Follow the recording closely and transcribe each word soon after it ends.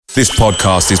This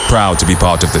podcast is proud to be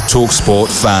part of the TalkSport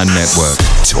Fan Network.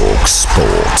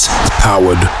 TalkSport.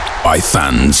 Powered by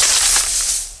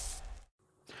fans.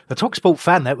 The TalkSport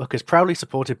Fan Network is proudly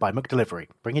supported by McDelivery,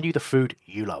 bringing you the food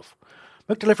you love.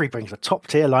 McDelivery brings a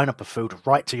top-tier lineup of food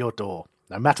right to your door.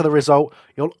 No matter the result,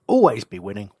 you'll always be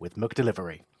winning with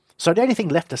McDelivery. So the only thing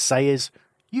left to say is,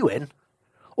 you in?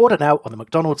 Order now on the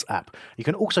McDonald's app. You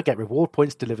can also get reward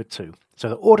points delivered too. So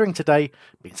the ordering today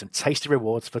means some tasty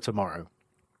rewards for tomorrow.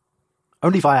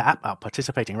 Only via app at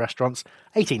participating restaurants.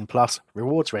 18 plus.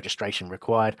 Rewards registration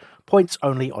required. Points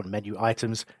only on menu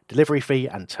items. Delivery fee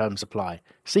and terms apply.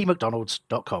 See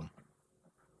mcdonalds.com.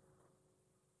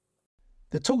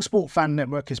 The TalkSport Fan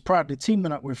Network is proudly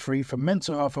teaming up with Free for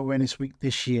Mental Health Awareness Week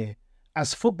this year.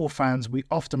 As football fans, we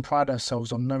often pride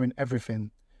ourselves on knowing everything,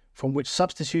 from which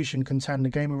substitution can turn the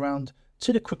game around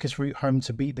to the quickest route home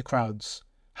to beat the crowds.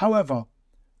 However,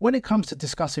 when it comes to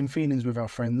discussing feelings with our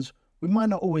friends, we might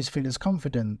not always feel as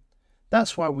confident.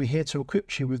 That's why we're here to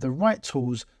equip you with the right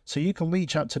tools so you can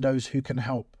reach out to those who can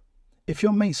help. If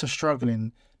your mates are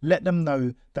struggling, let them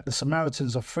know that the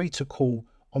Samaritans are free to call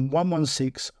on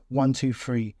 116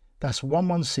 123. That's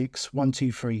 116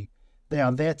 123. They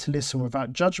are there to listen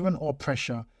without judgment or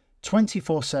pressure,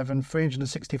 24/7,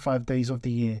 365 days of the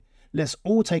year. Let's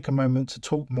all take a moment to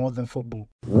talk more than football.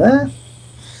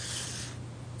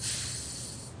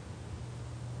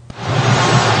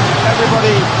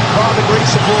 Everybody, part of the Greek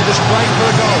supporters playing for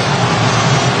a goal.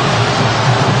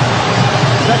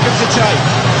 Second to take.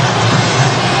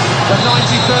 The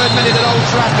 93rd minute at Old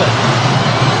Trafford.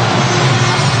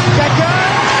 Decker!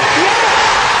 Yes!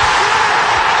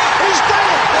 He's done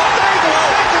it! David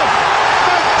Beckham!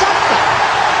 Fantastic!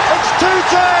 It's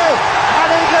 2-2, and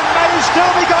England may still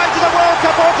be going to the World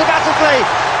Cup automatically.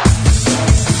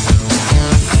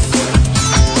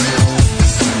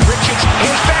 Richards,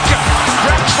 here's Beckham.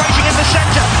 Grant's waiting in the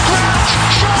centre. Grant,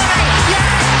 surely,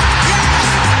 yes, yes.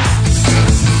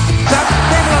 Some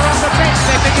people are on the bench.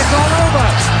 They think it's all over.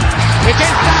 It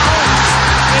is now.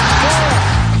 It's 4.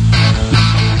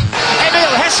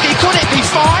 Emil Heskey, could it be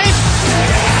 5?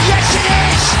 Yes, it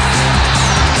is.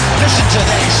 Listen to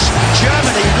this.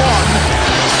 Germany 1,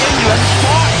 England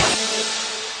 5.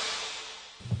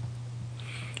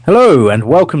 Hello and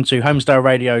welcome to Homesdale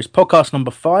Radio's podcast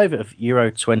number 5 of Euro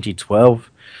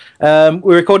 2012. We're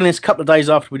recording this a couple of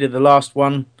days after we did the last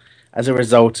one as a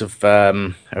result of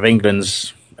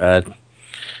England's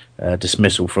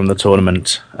dismissal from the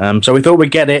tournament. So we thought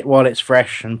we'd get it while it's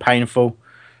fresh and painful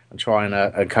and try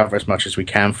and cover as much as we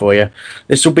can for you.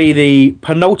 This will be the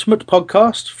penultimate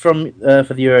podcast from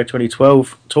for the Euro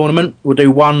 2012 tournament. We'll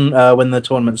do one when the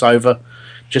tournament's over,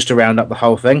 just to round up the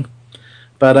whole thing.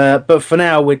 But for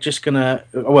now, we're just going to...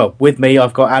 Well, with me,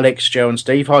 I've got Alex, Joe and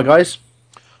Steve. Hi, guys.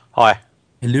 Hi.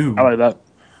 Hello. Hello there.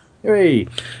 Hey.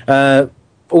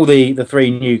 All the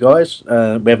three new guys.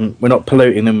 We're not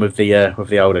polluting them with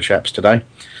the older chaps today.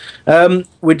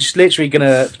 We're just literally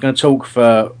gonna talk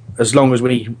for as long as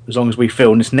we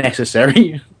feel it's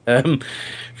necessary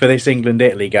for this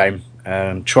England-Italy game.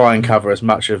 Try and cover as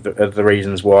much of the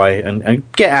reasons why, and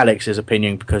get Alex's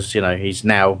opinion because he's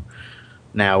now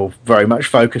very much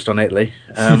focused on Italy.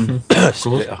 Of course.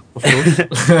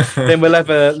 Then we'll have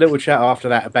a little chat after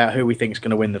that about who we think is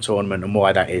going to win the tournament and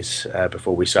why that is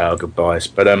before we say our goodbyes.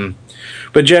 But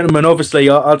gentlemen, obviously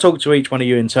I'll talk to each one of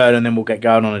you in turn and then we'll get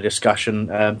going on a discussion,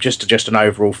 just an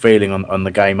overall feeling on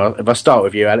the game. If I start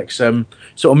with you, Alex, sort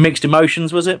of mixed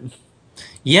emotions, was it?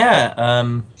 Yeah,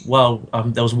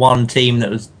 there was one team that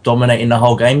was dominating the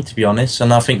whole game, to be honest,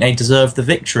 and I think they deserved the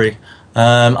victory.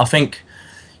 I think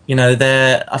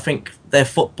their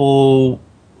football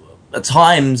at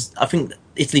times, I think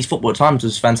Italy's football at times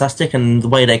was fantastic, and the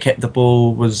way they kept the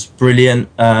ball was brilliant.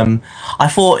 I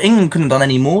thought England couldn't have done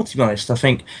any more, to be honest. I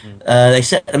think they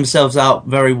set themselves out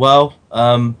very well,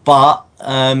 but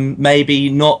maybe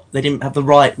not. They didn't have the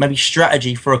right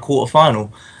strategy for a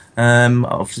quarter-final.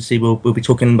 Obviously, we'll be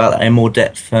talking about that in more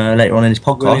depth later on in this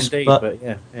podcast. Well, indeed, but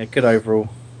yeah, good overall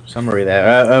summary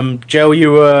there. Joe,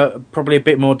 you were probably a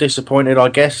bit more disappointed, I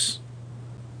guess.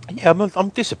 Yeah, I'm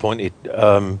disappointed.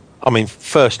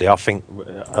 Firstly, I think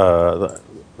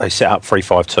they set up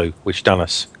 3-5-2, which done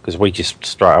us because we just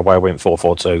straight away went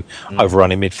 4-4-2,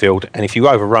 overrun in midfield. And if you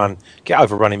get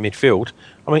overrun in midfield,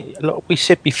 look, we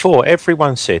said before,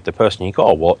 everyone said the person you got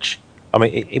to watch.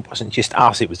 It wasn't just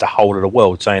us; it was the whole of the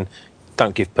world saying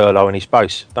don't give Pirlo any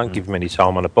space. Don't give him any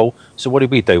time on the ball. So what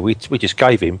did we do? We just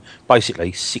gave him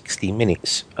basically 60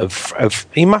 minutes of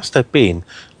he must have been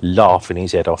laughing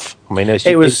his head off. I mean,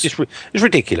 it was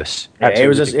ridiculous. Yeah,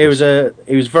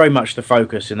 it was very much the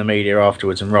focus in the media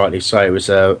afterwards, and rightly so. It was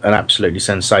an absolutely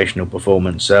sensational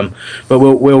performance. But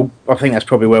I think that's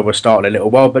probably where we'll start in a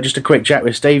little while. But just a quick chat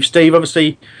with Steve. Steve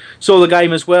obviously saw the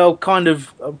game as well. Kind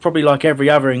of probably like every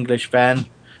other English fan.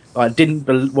 I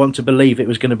didn't want to believe it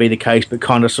was going to be the case, but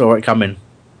kind of saw it coming.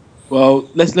 Well,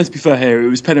 let's be fair here. It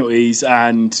was penalties,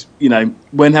 and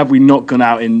when have we not gone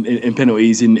out in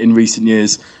penalties in recent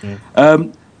years?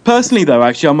 Personally, though,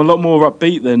 actually, I'm a lot more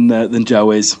upbeat than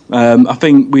Joe is. I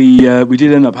think we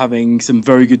did end up having some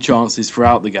very good chances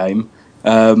throughout the game,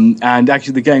 and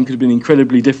actually the game could have been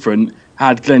incredibly different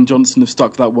had Glenn Johnson have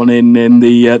stuck that one in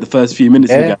the first few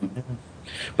minutes of the game.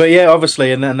 But yeah,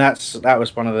 obviously, and then that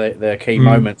was one of the key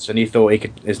moments, and you thought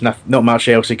there's not much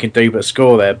else he can do but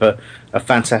score there, but a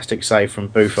fantastic save from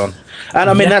Buffon. And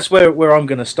I mean, that's where I'm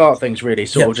going to start things, really,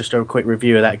 sort of just a quick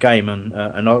review of that game, and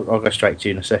I'll go straight to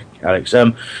you in a sec, Alex.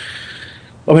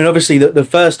 I mean, obviously, the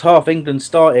first half, England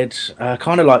started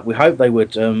kind of like we hoped they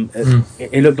would.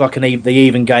 It looked like the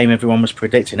even game everyone was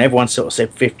predicting. Everyone sort of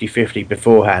said 50-50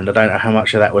 beforehand. I don't know how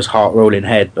much of that was heart rolling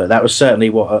head, but that was certainly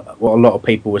what a lot of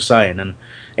people were saying. And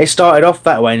it started off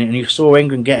that way, and you saw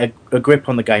England get a grip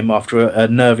on the game after a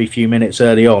nervy few minutes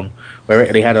early on, where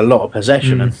Italy had a lot of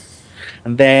possession.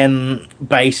 And then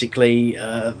basically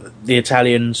the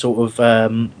Italian sort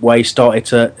of way started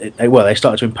to they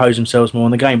started to impose themselves more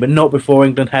on the game, but not before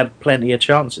England had plenty of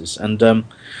chances. And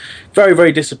very,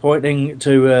 very disappointing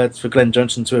for Glenn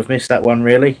Johnson to have missed that one,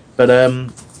 really. But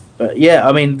yeah,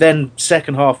 I mean, then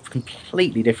second half,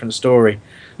 completely different story.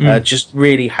 Just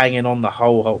really hanging on the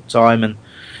whole time, and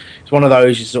one of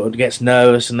those you sort of gets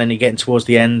nervous, and then you're getting towards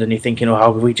the end and you're thinking, oh,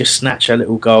 how could we just snatch a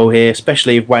little goal here,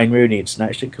 especially if Wayne Rooney had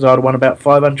snatched it, because I'd have won about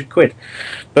 500 quid.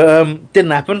 But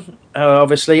didn't happen,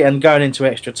 obviously, and going into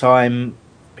extra time,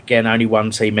 again, only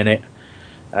 1 team in it,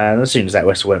 and as soon as that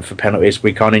whistle went for penalties,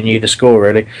 we kind of knew the score,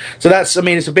 really. So that's, I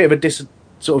mean, it's a bit of a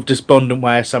sort of despondent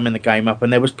way of summing the game up,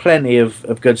 and there was plenty of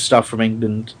good stuff from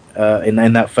England in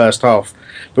that first half,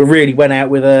 but really went out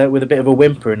with a bit of a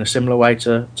whimper in a similar way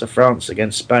to France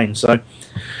against Spain. So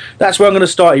that's where I'm going to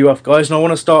start you off, guys, and I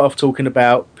want to start off talking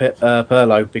about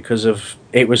Pirlo, because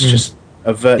it was just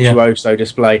a virtuoso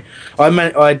display. I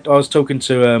was talking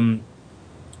to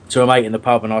a mate in the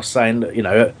pub, and I was saying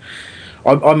that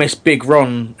I miss Big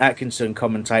Ron Atkinson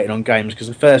commentating on games, because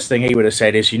the first thing he would have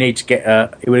said is you need to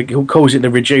get he calls it the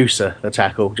reducer, the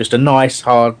tackle, just a nice,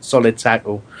 hard, solid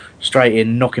tackle, straight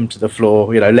in, knock him to the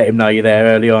floor, let him know you're there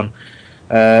early on.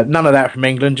 None of that from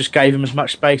England, just gave him as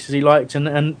much space as he liked,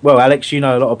 and well, Alex, you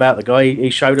know a lot about the guy, he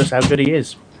showed us how good he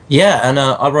is. Yeah, and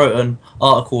I wrote an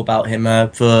article about him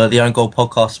for the Own Goal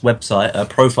podcast website,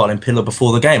 profiling Pirlo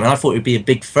before the game, and I thought he'd be a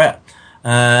big threat.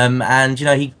 And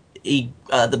he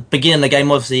at the beginning of the game,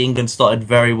 obviously England started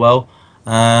very well,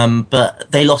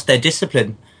 but they lost their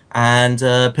discipline, and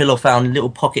Pirlo found little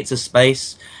pockets of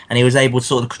space, and he was able to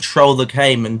sort of control the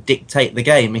game and dictate the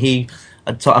game.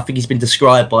 I think he's been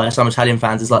described by some Italian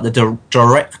fans as like the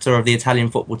director of the Italian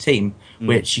football team,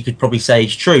 which you could probably say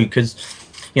is true, because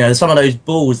some of those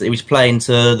balls that he was playing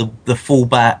to the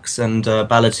full-backs and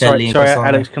Balotelli. Sorry,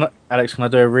 and Alex, can I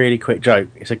do a really quick joke?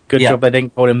 It's a good job they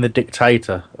didn't call him the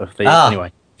dictator of the...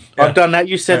 Anyway. Yeah. I've done that.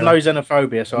 You said no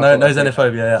xenophobia. So no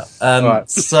xenophobia, yeah.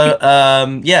 Right. So,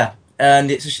 and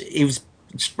he was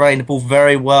spraying the ball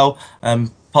very well,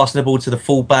 passing the ball to the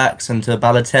full-backs and to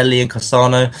Balotelli and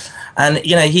Cassano. And,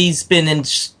 he's been in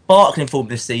sparkling form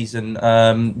this season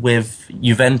with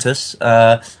Juventus.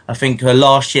 I think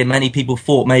last year many people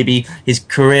thought maybe his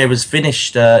career was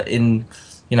finished in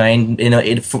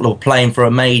football, playing for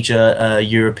a major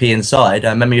European side.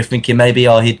 Maybe you're thinking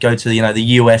he'd go to the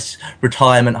US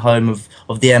retirement home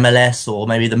of the MLS, or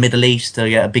maybe the Middle East to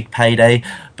get a big payday.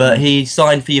 But he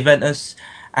signed for Juventus,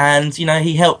 and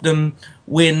he helped them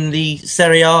win the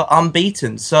Serie A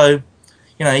unbeaten. So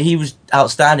he was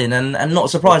outstanding, and not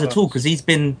surprised at all, because he's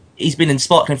been in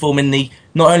sparkling form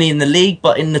not only in the league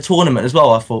but in the tournament as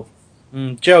well, I thought.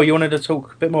 Joe, you wanted to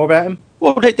talk a bit more about him?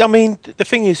 Well, I mean, the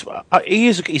thing is,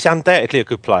 he's undoubtedly a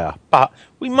good player, but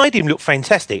we made him look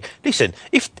fantastic. Listen,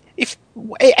 if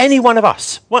any one of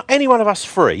us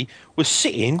three was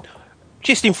sitting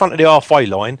just in front of the halfway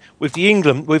line with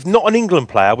not an England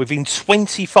player within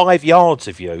 25 yards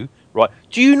of you, right?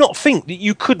 Do you not think that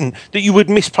you would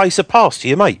misplace a pass to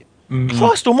your mate?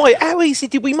 Christ almighty, how easy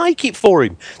did we make it for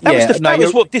him? That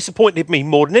was what disappointed me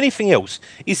more than anything else,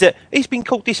 is that he's been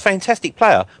called this fantastic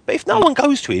player, but if no one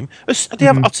goes to him,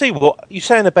 I'll tell you what, you're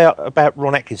saying about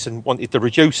Ron Atkinson wanted the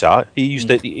reducer, he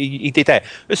did that.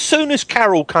 As soon as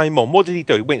Carroll came on, what did he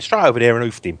do? He went straight over there and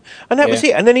hoofed him. And that was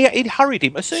it. And then he hurried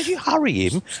him. As soon as you hurry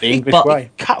him, it's the English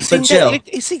way. Cuts him down.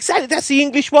 That's the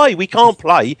English way. We can't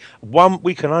play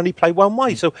we can only play one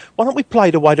way. So why don't we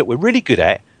play the way that we're really good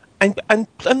at and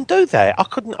do that?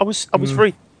 I was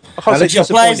very... Your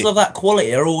players of that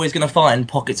quality are always going to find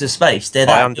pockets of space.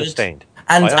 I understand.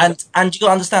 And you got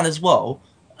to understand as well,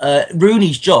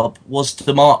 Rooney's job was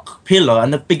to mark Pirlo,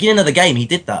 and the beginning of the game he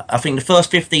did that. I think the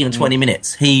first 15 and 20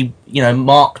 minutes he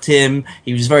marked him.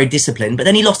 He was very disciplined, but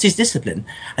then he lost his discipline,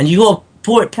 and you got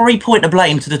to probably point the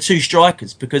blame to the two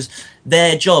strikers, because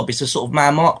their job is to sort of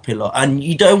man mark Pirlo, and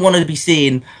you don't want to be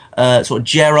seeing sort of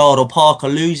Gerrard or Parker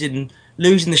losing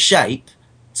the shape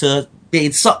to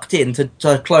being sucked in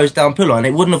to close down Pirlo, and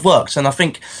it wouldn't have worked. And I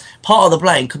think part of the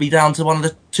blame could be down to one of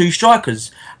the two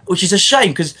strikers, which is a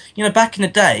shame, because back in the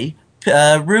day,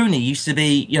 Rooney used to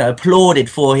be applauded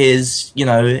for his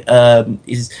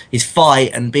his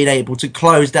fight and being able to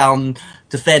close down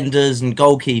defenders and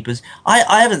goalkeepers.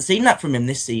 I haven't seen that from him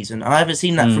this season. I haven't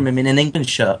seen that from him in an England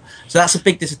shirt. So that was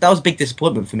a big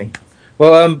disappointment for me.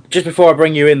 Well, just before I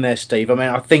bring you in there, Steve, I mean,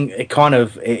 I think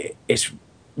it's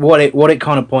what it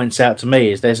kind of points out to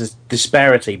me is there's a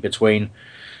disparity between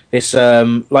this,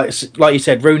 like you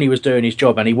said, Rooney was doing his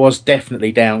job, and he was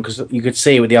definitely down, because you could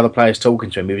see with the other players talking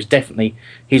to him, it was definitely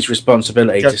his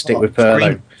responsibility to stick with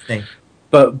Pirlo.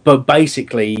 But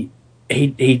basically,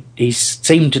 he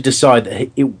seemed to decide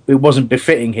that it wasn't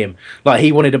befitting him. Like,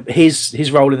 he wanted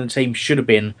his role in the team should have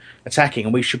been attacking,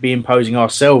 and we should be imposing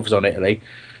ourselves on Italy.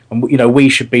 And we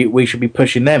should be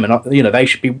pushing them, and they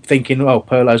should be thinking, "Oh,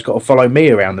 Pirlo's got to follow me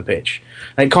around the pitch."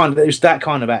 And it's that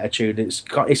kind of attitude.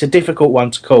 It's a difficult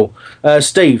one to call.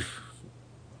 Steve,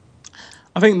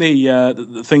 I think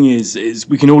the thing is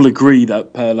we can all agree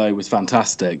that Pirlo was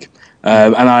fantastic,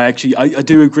 and I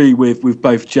do agree with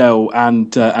both Joe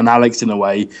and Alex in a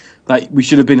way that we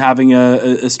should have been having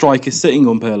a striker sitting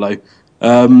on Pirlo.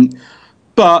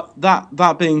 But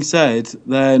that being said,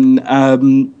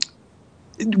 then.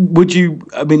 Would you?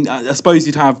 I mean, I suppose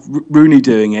you'd have Rooney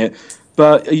doing it,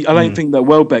 but I don't think that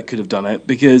Welbeck could have done it,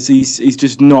 because he's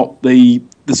just not the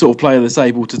sort of player that's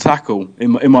able to tackle,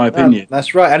 in my opinion.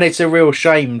 That's right, and it's a real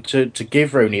shame to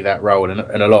give Rooney that role in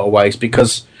a lot of ways,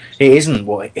 because it isn't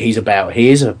what he's about. He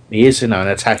is an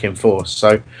attacking force.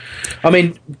 So, I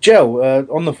mean, Joe,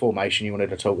 on the formation, you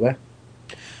wanted to talk there.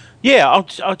 Yeah,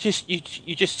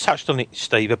 you just touched on it,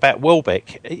 Steve, about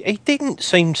Welbeck. He didn't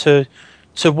seem to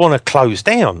want to close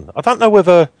down. I don't know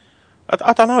whether...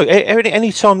 I don't know.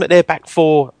 Any time that their back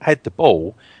four had the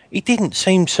ball, he didn't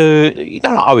seem to...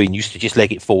 Owen used to just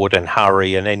leg it forward and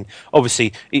hurry, and then,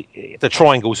 obviously, the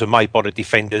triangles are made by the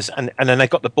defenders, and then they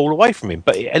got the ball away from him.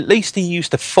 But at least he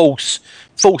used to force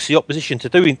the opposition to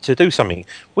do something.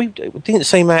 It didn't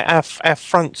seem our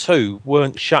front two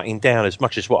weren't shutting down as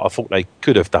much as what I thought they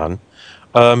could have done.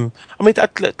 I mean,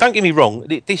 don't get me wrong.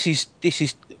 This is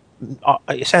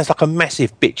it sounds like a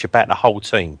massive bitch about the whole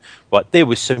team, but there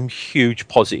was some huge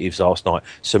positives last night,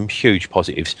 some huge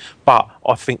positives, but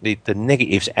I think the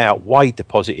negatives outweighed the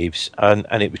positives, and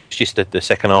it was just the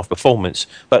second half performance.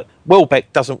 But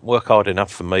Welbeck doesn't work hard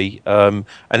enough for me, and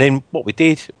then what we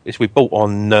did is we brought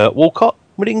on Walcott.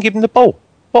 We didn't give him the ball.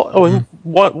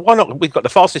 Why not? We've got the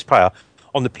fastest player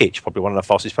on the pitch, probably one of the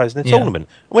fastest players in the tournament,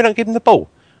 and we don't give him the ball.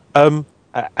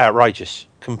 Outrageous,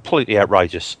 completely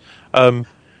outrageous.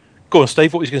 Go on,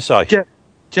 Steve, what was you going to say?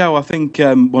 Joe, I think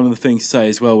one of the things to say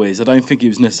as well is I don't think it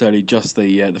was necessarily just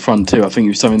the front two. I think it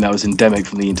was something that was endemic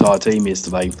from the entire team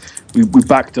yesterday. We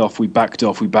backed off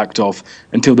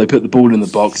until they put the ball in the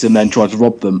box and then tried to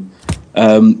rob them.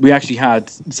 We actually had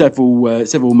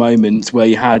several moments where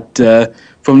you had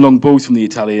from long balls from the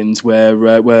Italians where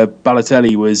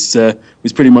Balotelli was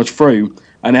pretty much through,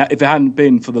 and if it hadn't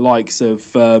been for the likes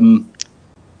of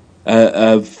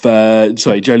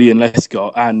Joleon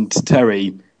Lescott and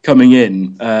Terry coming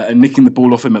in and nicking the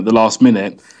ball off him at the last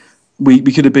minute, we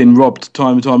could have been robbed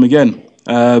time and time again.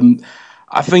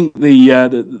 I think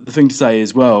the thing to say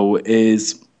as well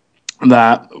is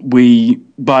that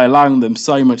by allowing them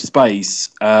so much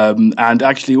space and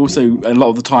actually also a lot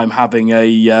of the time having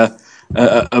a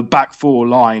back four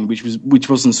line which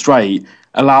wasn't straight,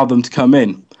 allowed them to come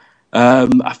in.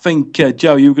 I think,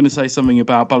 Joe, you were going to say something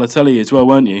about Balotelli as well,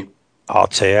 weren't you? I'll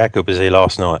tell you, how good was he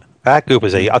last night? How good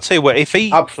was he? I'll tell you what, if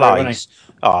he plays...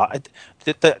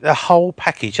 the whole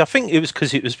package. I think it was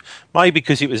because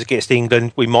it was against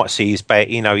England. We might see his bet.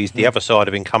 He's the other side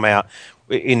of him come out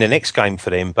in the next game for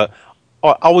them. But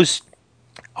I was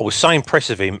so impressed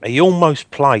with him. He almost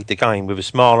played the game with a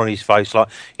smile on his face, like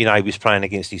he was playing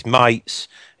against his mates,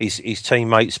 his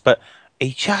teammates. But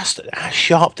how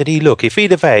sharp did he look? If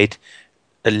he'd have had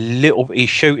his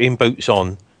shooting boots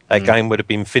on, that game would have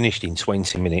been finished in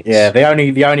 20 minutes. Yeah, the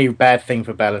only bad thing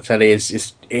for Balotelli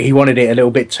is he wanted it a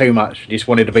little bit too much. He just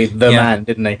wanted to be the man,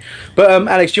 didn't he? But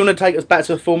Alex, do you want to take us back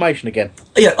to the formation again?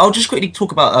 Yeah, I'll just quickly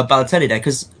talk about Balotelli there,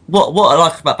 because what I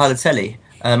like about Balotelli,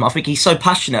 I think he's so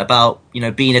passionate about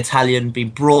being Italian, being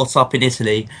brought up in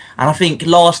Italy, and I think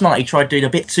last night he tried doing a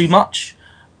bit too much,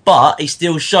 but he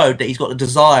still showed that he's got the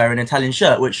desire in an Italian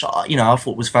shirt, which I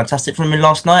thought was fantastic from him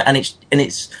last night. And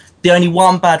it's the only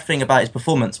one bad thing about his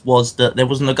performance was that there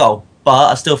wasn't a goal,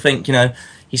 but I still think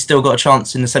he's still got a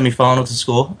chance in the semi-final to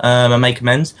score and make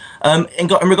amends. In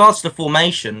regards to the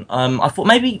formation, I thought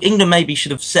maybe England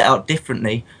should have set out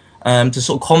differently to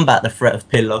sort of combat the threat of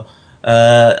Pirlo.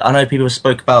 I know people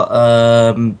spoke about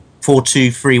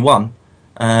 4-2-3-1,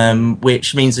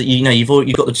 which means that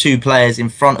you've got the two players in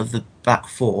front of the back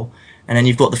four, and then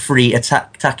you've got the three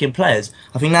attacking players.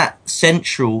 I think that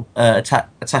central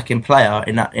attacking player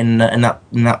in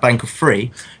that bank of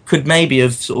three could maybe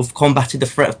have sort of combated the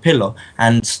threat of Pirlo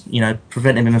and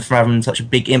prevented him from having such a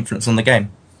big influence on the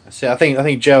game. See, I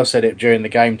think Gel said it during the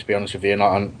game, to be honest with you, and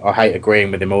I hate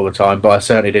agreeing with him all the time, but I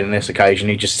certainly did on this occasion.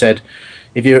 He just said,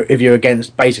 if you're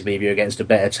against a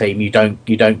better team, you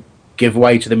don't give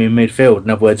way to them in midfield. In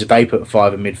other words, if they put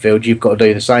five in midfield, you've got to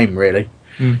do the same, really,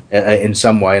 in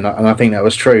some way. And I think that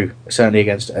was true, certainly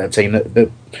against a team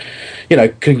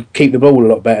that can keep the ball a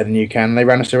lot better than you can. They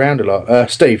ran us around a lot.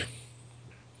 Steve.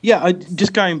 Yeah,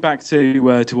 just going back to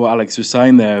what Alex was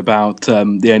saying there about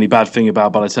the only bad thing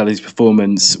about Balotelli's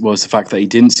performance was the fact that he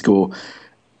didn't score.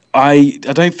 I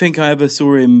don't think I ever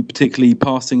saw him particularly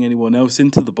passing anyone else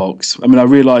into the box. I mean, I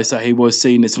realised that he was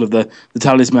seen as sort of the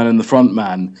talisman and the front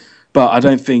man, but I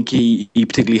don't think he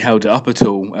particularly held it up at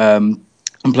all and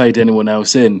played anyone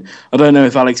else in. I don't know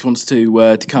if Alex wants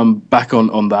to come back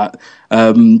on that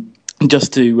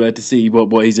just to see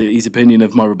what his opinion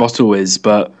of my rebuttal is,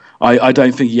 but I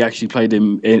don't think he actually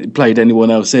played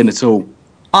anyone else in at all.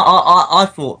 I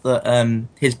thought that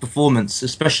his performance,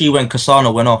 especially when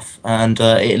Cassano went off and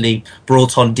Italy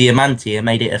brought on Diamanti and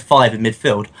made it a 5 in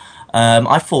midfield,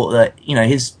 I thought that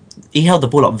he held the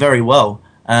ball up very well,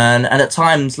 and at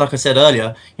times, like I said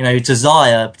earlier, his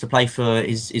desire to play for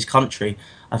his country.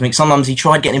 I think sometimes he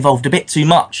tried getting involved a bit too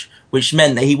much, which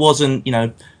meant that he wasn't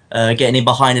getting in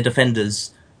behind the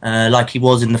defenders like he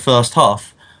was in the first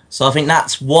half. So I think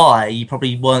that's why you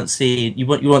probably weren't seeing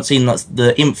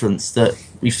the influence that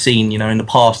we've seen, in the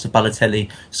past of Balotelli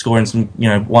scoring some,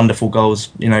 wonderful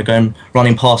goals,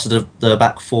 running past the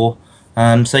back four.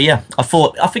 So yeah, I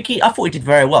thought he did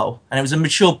very well, and it was a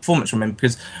mature performance from him,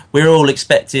 because we're all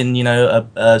expecting,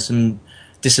 some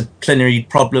disciplinary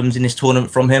problems in this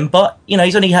tournament from him. But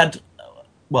he's only had,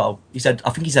 I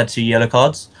think he's had 2 yellow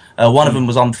cards. One of them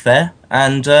was unfair,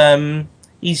 and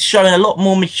he's showing a lot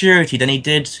more maturity than he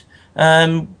did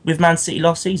with Man City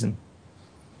last season.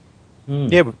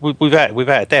 Yeah, without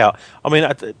a doubt. I mean,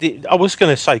 I was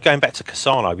going to say, going back to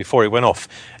Cassano before he went off,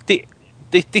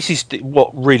 this is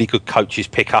what really good coaches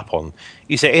pick up on,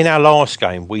 is that in our last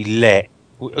game we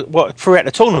throughout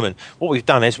the tournament, what we've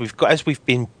done is as we've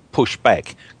been pushed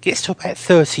back, gets to about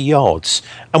 30 yards,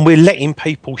 and we're letting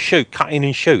people cut in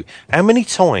and shoot. How many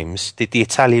times did the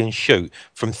Italians shoot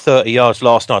from 30 yards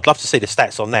last night? I'd love to see the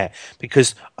stats on that,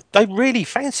 because they really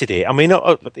fancied it. I mean,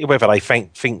 whether they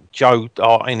think Joe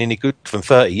ain't any good from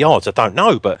 30 yards, I don't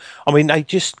know, but I mean, they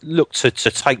just looked to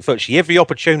take virtually every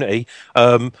opportunity,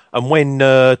 and when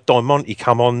Diamanti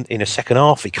come on in the second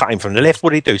half, he cut him from the left.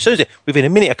 What did he do? As soon as within a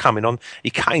minute of coming on, he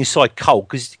cut inside Cole,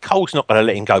 because Cole's not going to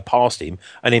let him go past him,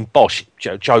 and then Bosch,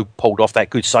 Joe pulled off that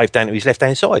good save down to his left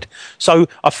hand side. So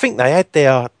I think they had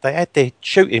their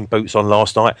shooting boots on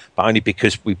last night, but only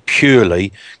because we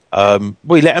purely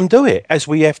we let them do it, as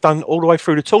we have done all the way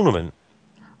through the tournament.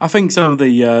 I think some of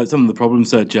the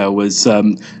problems there, Joe, was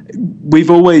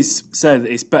we've always said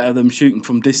it's better than shooting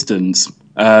from distance,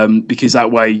 because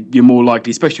that way you're more likely,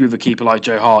 especially with a keeper like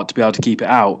Joe Hart, to be able to keep it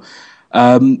out.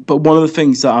 But one of the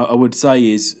things that I would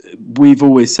say is we've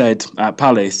always said at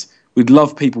Palace, we'd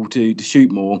love people to shoot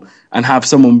more and have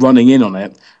someone running in on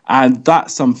it. And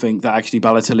that's something that actually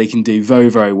Balotelli can do very,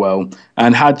 very well.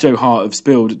 And had Joe Hart have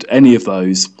spilled any of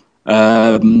those,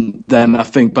 then I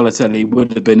think Balotelli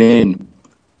would have been in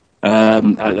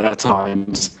at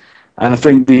times. And I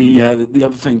think the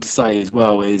other thing to say as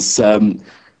well is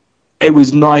it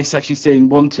was nice actually seeing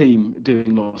one team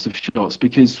doing lots of shots,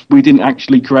 because we didn't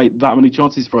actually create that many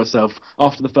chances for ourselves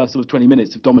after the first sort of 20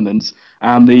 minutes of dominance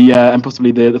and and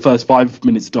possibly the first 5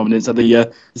 minutes of dominance at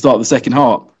the start of the second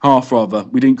half rather.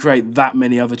 We didn't create that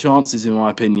many other chances, in my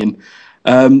opinion.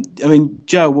 I mean,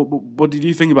 Joe, what did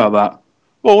you think about that?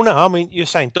 Well, no, I mean, you're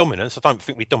saying dominance. I don't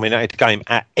think we dominated the game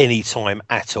at any time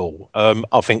at all.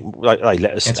 I think they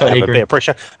let us have a bit of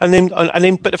pressure, and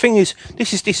then. But the thing is,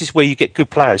 this is where you get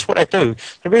good players. What they do,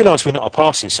 they realise we're not a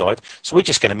passing side, so we're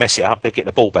just going to mess it up. They get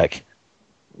the ball back.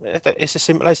 It's as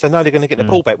simple as they know they're going to get the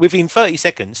ball back within 30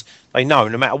 seconds. They know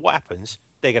no matter what happens,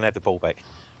 they're going to have the ball back.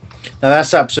 No,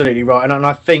 that's absolutely right, and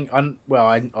I think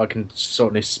I can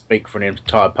certainly speak for an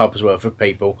entire pub as well for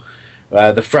people.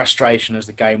 The frustration as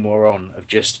the game wore on of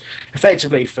just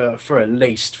effectively for at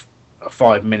least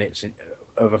 5 minutes at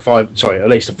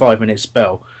least a 5 minute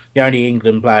spell. The only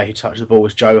England player who touched the ball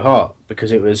was Joe Hart,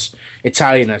 because it was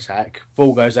Italian attack.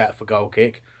 Ball goes out for goal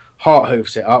kick. Hart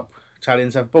hoofs it up.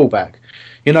 Italians have ball back.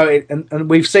 You know, and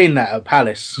we've seen that at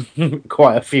Palace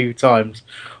quite a few times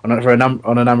on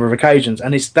a number of occasions,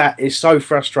 and it's so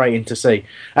frustrating to see.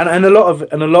 And a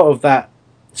lot of that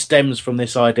stems from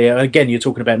this idea. Again, you're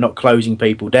talking about not closing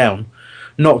people down.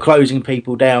 Not closing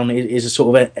people down is a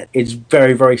sort of it's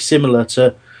very, very similar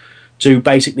to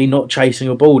basically not chasing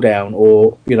a ball down,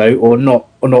 or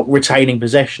not retaining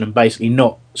possession, and basically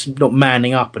not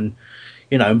manning up and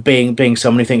being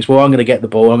someone who thinks, well, I'm going to get the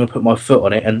ball, I'm going to put my foot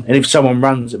on it, and if someone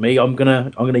runs at me, I'm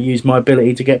going to use my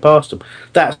ability to get past them.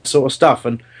 That sort of stuff.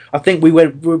 And I think we were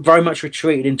very much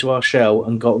retreated into our shell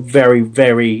and got very,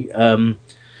 very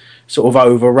sort of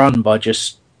overrun by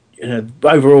just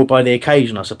overall by the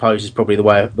occasion, I suppose, is probably the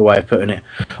way of putting it.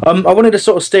 I wanted to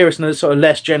sort of steer us in a sort of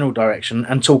less general direction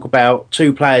and talk about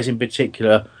two players in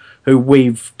particular who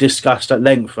we've discussed at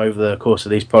length over the course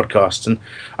of these podcasts. And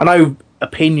I know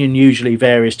opinion usually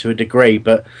varies to a degree,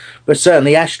 but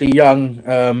certainly Ashley Young.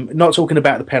 Not talking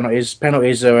about the penalties.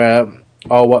 Penalties are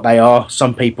what they are.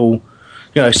 Some people,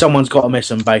 someone's got to miss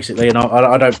them basically, and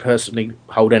I don't personally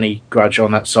hold any grudge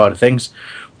on that side of things.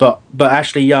 But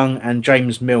Ashley Young and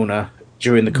James Milner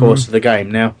during the course of the game.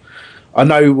 Now, I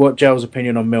know what Gel's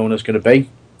opinion on Milner's going to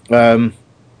be.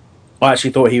 I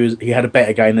actually thought he had a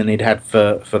better game than he'd had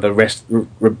for the rest,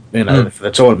 for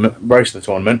the tournament, most of the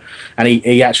tournament, and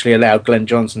he actually allowed Glenn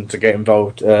Johnson to get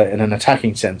involved in an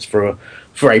attacking sense for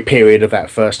a period of that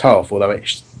first half, although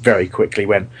it very quickly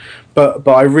went. But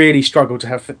I really struggled to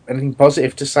have anything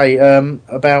positive to say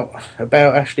about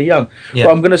Ashley Young. Yeah.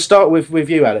 Well, I'm going to start with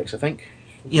you, Alex, I think.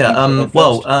 Yeah,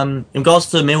 in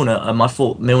regards to Milner, I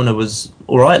thought Milner was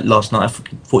all right last night. I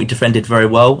thought he defended very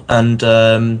well, and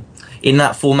in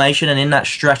that formation and in that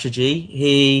strategy,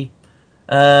 he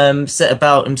set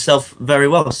about himself very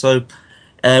well. So,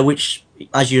 which,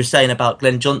 as you were saying about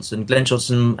Glenn Johnson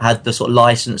had the sort of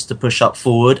license to push up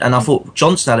forward, and I thought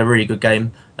Johnson had a really good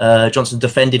game. Johnson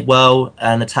defended well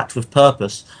and attacked with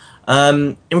purpose.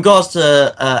 In regards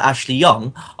to Ashley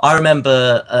Young, I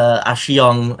remember Ashley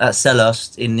Young at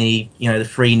Selhurst in the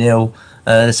 3-0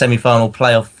 the semi-final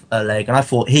playoff leg, and I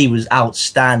thought he was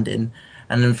outstanding.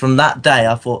 And then from that day,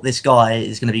 I thought this guy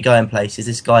is going to be going places.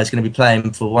 This guy is going to be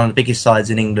playing for one of the biggest sides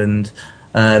in England.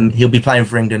 He'll be playing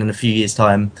for England in a few years'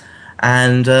 time.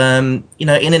 And, in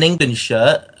an England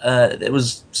shirt, there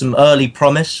was some early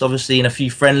promise, obviously, in a few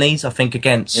friendlies, I think,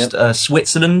 against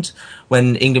Switzerland,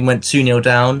 when England went 2-0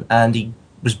 down, and he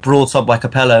was brought up by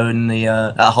Capello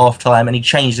at half-time, and he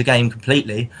changed the game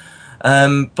completely.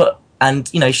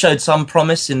 He showed some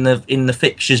promise in the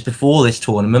fixtures before this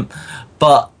tournament.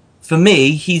 But for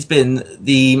me, he's been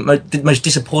the most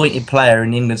disappointing player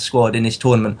in the England squad in this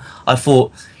tournament. I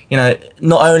thought, not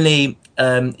only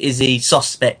is he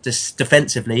suspect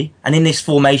defensively, and in this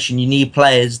formation you need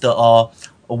players that are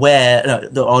aware,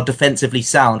 that are defensively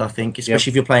sound, I think,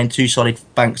 especially if you're playing two solid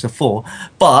banks of four.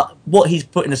 But what he's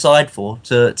putting aside for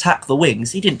to attack the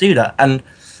wings, he didn't do that. And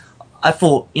I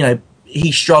thought,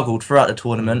 he struggled throughout the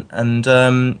tournament, and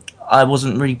I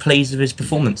wasn't really pleased with his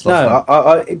performance last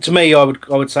night. To me, I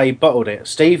would say he bottled it.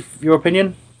 Steve, your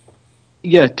opinion?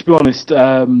 Yeah, to be honest,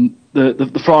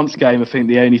 the France game, I think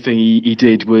the only thing he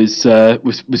did was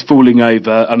falling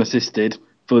over unassisted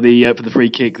for the free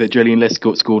kick that Julian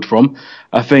Lescott scored from.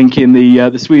 I think in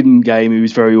the Sweden game he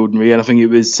was very ordinary, and I think it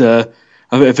was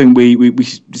I think we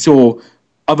saw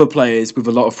other players with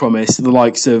a lot of promise, the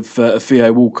likes of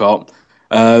Theo Walcott,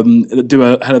 do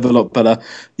a hell of a lot better.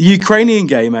 The Ukrainian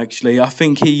game, actually, I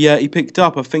think he picked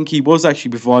up. I think he was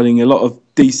actually providing a lot of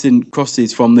decent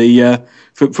crosses from the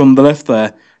left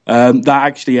there. That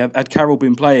actually, had Carroll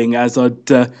been playing as I'd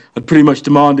pretty much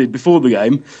demanded before the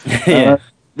game,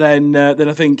 then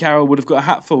I think Carroll would have got a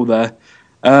hatful there.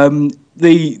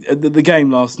 The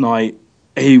game last night,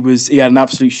 he had an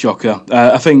absolute shocker.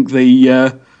 I think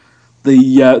the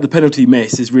penalty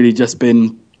miss has really just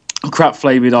been crap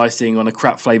flavoured icing on a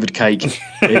crap flavoured cake.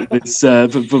 It's for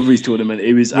this tournament.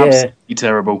 It was absolutely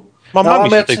terrible. My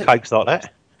mum used to do cakes like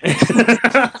that.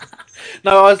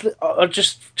 No, I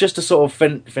just to sort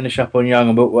of finish up on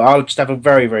Young, but I'll just have a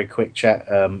very, very quick chat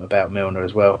about Milner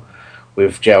as well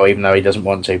with Joe, even though he doesn't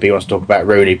want to. But he wants to talk about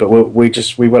Rooney, but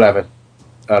we will have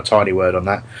a tiny word on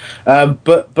that.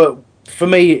 But for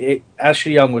me,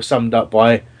 Ashley Young was summed up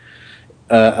by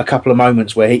a couple of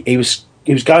moments where he was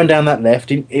going down that left.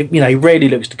 He rarely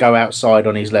looks to go outside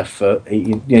on his left foot.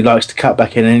 He likes to cut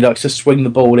back in, and he likes to swing the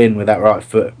ball in with that right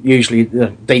foot. Usually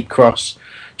deep cross,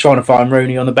 trying to find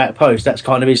Rooney on the back post. That's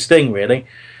kind of his thing, really.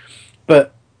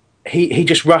 But he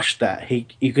just rushed that.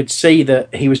 You could see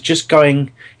that he was just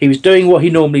going. He was doing what he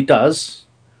normally does,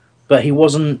 but he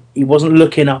wasn't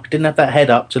looking up. He didn't have that head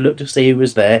up to look to see who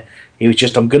was there. He was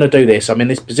just, I'm going to do this. I'm in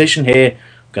this position here.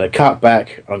 I'm going to cut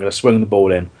back. I'm going to swing the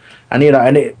ball in, and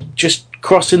it just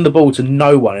crossing the ball to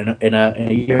no one in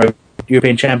a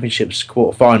European Championships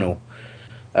quarter final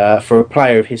for a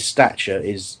player of his stature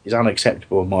is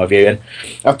unacceptable in my view, and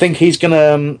I think he's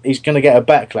gonna get a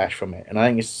backlash from it. And I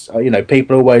think it's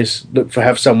people always look for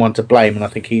have someone to blame, and I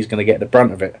think he's going to get the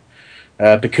brunt of it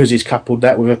because he's coupled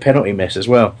that with a penalty miss as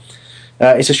well.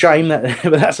 It's a shame that,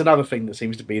 but that's another thing that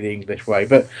seems to be the English way.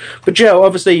 But Joe,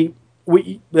 obviously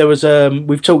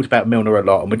we've talked about Milner a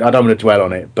lot, and I don't want to dwell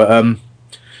on it, but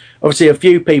obviously a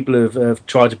few people have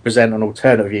tried to present an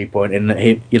alternate viewpoint in that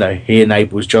he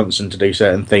enables Johnson to do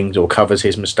certain things or covers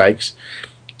his mistakes.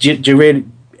 Do you really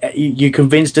you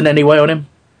convinced in any way on him?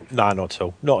 No, not at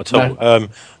all. Not at all.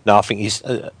 No, I think he's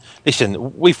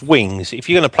listen, with wings, if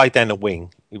you're going to play down the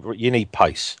wing, you need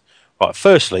pace. Right,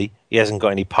 firstly, he hasn't got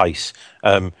any pace.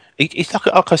 He's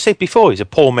like I said before, he's a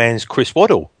poor man's Chris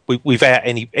Waddle without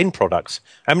any end products.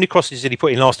 How many crosses did he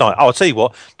put in last night? I'll tell you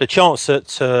what, the chance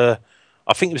that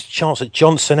I think it was the chance that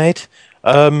Johnson had.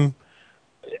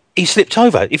 He slipped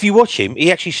over. If you watch him,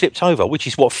 he actually slipped over, which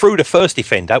is what threw the first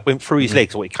defender, went through his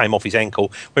legs, or it came off his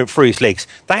ankle, went through his legs.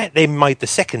 That then made the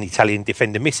second Italian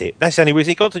defender miss it. That's the only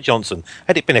reason he got to Johnson.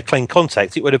 Had it been a clean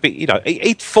contact, it would have been,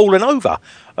 he'd fallen over.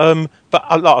 But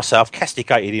like I say, I've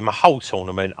castigated him a whole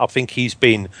tournament. I think he's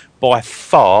been by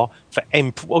far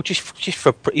just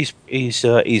for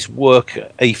his work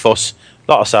ethos.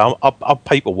 Like I say, I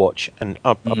people watch, and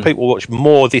I people watch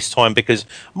more this time because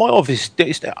my obvious.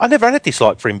 I never had a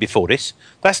dislike for him before this.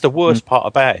 That's the worst part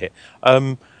about it.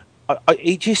 I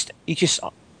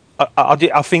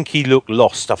think he looked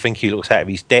lost. I think he looks out of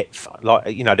his depth.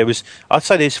 I'd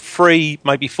say there's 3,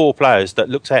 maybe 4 players that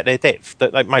looked out their depth.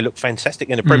 That they may look fantastic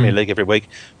in the Premier League every week,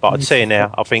 but I'd say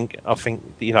now, I think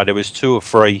there was 2 or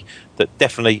 3 that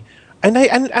definitely. And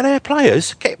our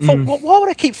players kept why would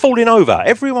they keep falling over?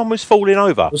 Everyone was falling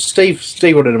over. Well, Steve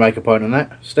wanted to make a point on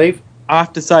that. Steve? I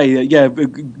have to say,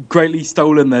 greatly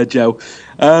stolen there, Joe.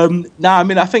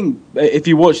 I think if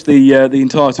you watch the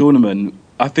entire tournament,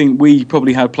 I think we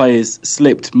probably had players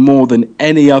slipped more than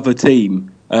any other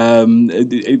team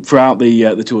throughout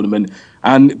the tournament.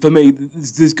 And for me,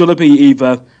 there's got to be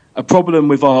either a problem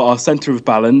with our centre of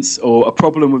balance or a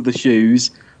problem with the shoes,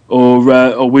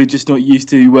 or we're just not used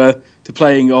to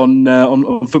playing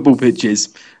on football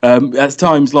pitches. At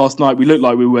times last night, we looked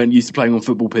like we weren't used to playing on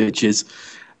football pitches.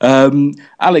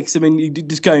 Alex, I mean,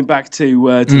 just going back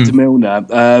to Milner,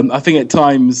 I think at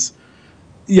times,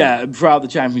 throughout the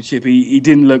championship, he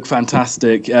didn't look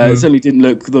fantastic. Certainly didn't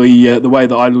look the way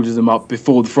that I loaded him up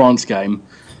before the France game.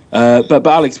 But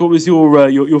Alex, what was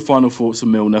your final thoughts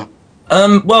on Milner?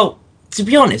 Well, to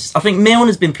be honest, I think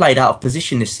Milner's been played out of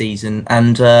position this season,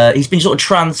 and he's been sort of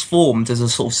transformed as a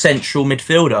sort of central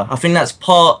midfielder. I think that's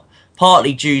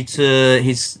partly due to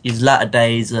his latter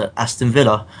days at Aston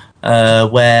Villa,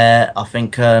 where I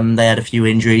think they had a few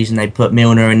injuries and they put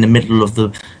Milner in the middle of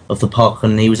the park,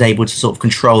 and he was able to sort of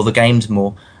control the games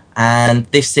more. And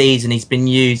this season, he's been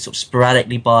used sort of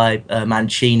sporadically by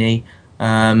Mancini,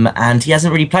 and he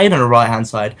hasn't really played on the right hand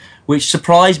side, which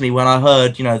surprised me when I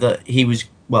heard that he was.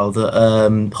 Well,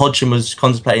 that Hodgson was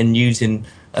contemplating using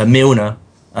Milner,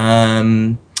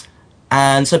 and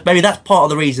so maybe that's part of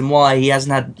the reason why he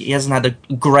hasn't had a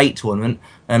great tournament.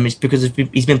 It's because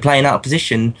he's been playing out of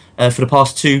position for the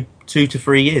past two to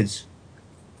 3 years.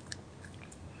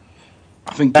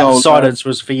 I think that silence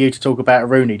was for you to talk about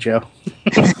Rooney, Joe.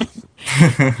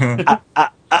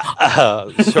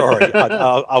 Sorry,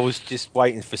 I was just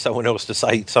waiting for someone else to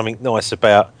say something nice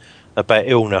about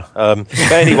Ilner.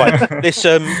 But anyway,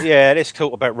 let's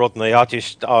talk about Rodney.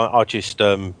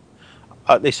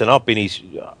 listen,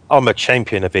 I'm a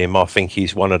champion of him. I think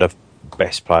he's one of the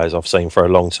best players I've seen for a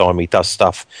long time. He does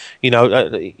stuff,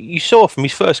 you saw from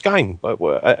his first game,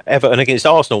 Everton against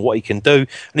Arsenal, what he can do, and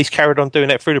he's carried on doing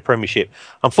that through the Premiership.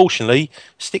 Unfortunately,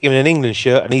 stick him in an England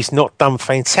shirt and he's not done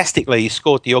fantastically. He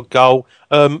scored the odd goal,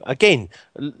 again,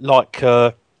 like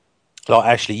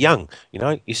Ashley Young.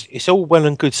 It's all well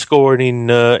and good scoring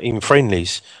in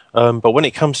friendlies, but when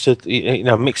it comes to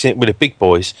mixing it with the big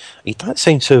boys, he don't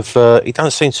seem to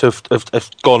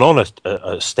have gone on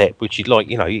a step, which he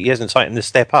hasn't taken the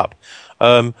step up.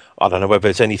 I don't know whether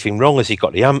there's anything wrong. Has he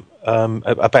got the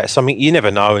about something? You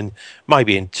never know, and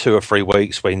maybe in 2 or 3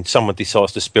 weeks, when someone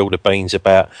decides to spill the beans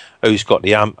about who's got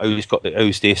the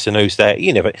who's this and who's that,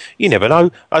 you never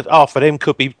know. Half of them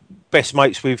could be best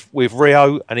mates with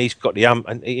Rio, and he's got the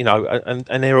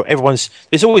and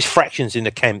there's always fractions in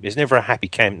the camp. There's never a happy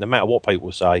camp, no matter what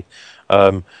people say.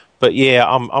 But yeah,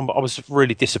 I was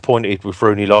really disappointed with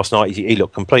Rooney last night. He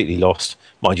looked completely lost,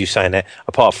 mind you saying that.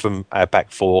 Apart from our back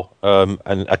four and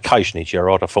occasionally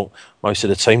Gerrard, I thought most of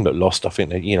the team looked lost. I think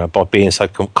that by being so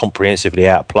comprehensively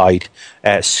outplayed,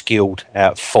 outskilled,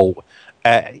 outfought,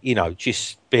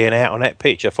 just being out on that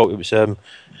pitch, I thought it was.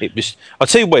 I'll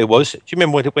tell you what it was. Do you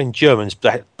remember when Germans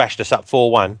bashed us up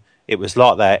 4-1? It was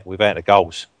like that without the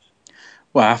goals.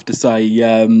 Well, I have to say,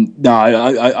 no,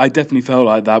 I definitely felt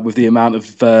like that with the amount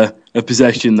of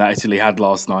possession that Italy had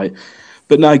last night.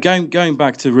 But no, going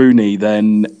back to Rooney,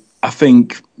 then I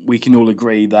think we can all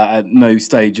agree that at no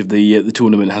stage of the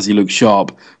tournament has he looked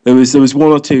sharp. There was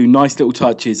 1 or 2 nice little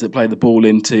touches that played the ball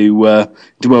into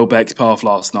Welbeck's path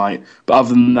last night, but other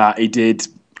than that, he did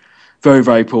very,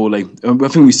 very poorly. I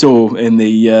think we saw in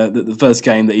the first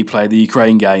game that he played, the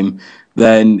Ukraine game,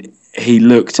 then he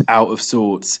looked out of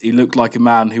sorts. He looked like a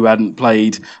man who hadn't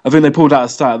played. I think they pulled out a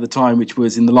stat at the time, which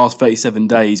was in the last 37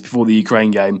 days before the Ukraine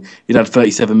game, he'd had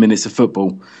 37 minutes of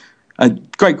football. A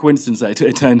great coincidence that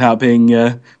it turned out being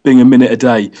a minute a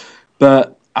day.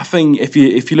 But I think if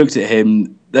you looked at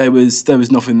him, there was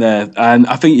nothing there. And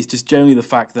I think it's just generally the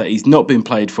fact that he's not been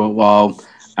played for a while,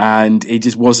 and he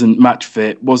just wasn't match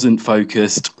fit, wasn't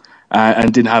focused,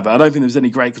 and didn't have it. I don't think there was any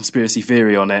great conspiracy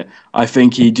theory on it. I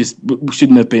think he just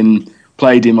shouldn't have been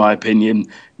played, in my opinion.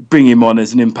 Bring him on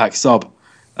as an impact sub.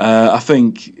 I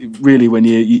think really when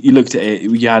you looked at it,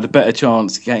 you had a better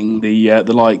chance getting the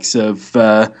likes of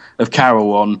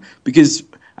Carroll on, because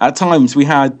at times we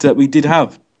did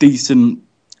have decent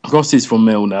crosses from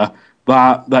Milner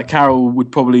that Carroll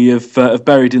would probably have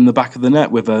buried in the back of the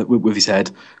net with his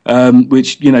head,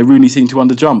 which Rooney seemed to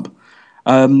underjump.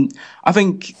 I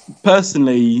think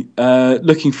personally,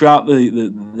 looking throughout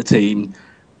the team,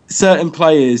 certain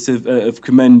players have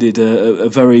commended a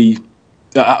very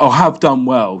or have done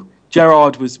well.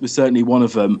 Gerrard was certainly one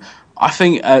of them. I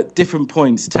think at different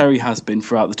points Terry has been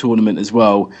throughout the tournament as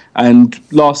well. And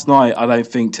last night I don't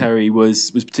think Terry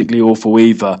was particularly awful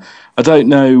either. I don't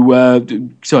know.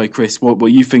 Sorry, Chris, what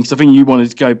you think? So I think you wanted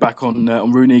to go back on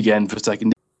Rooney again for a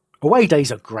second. Away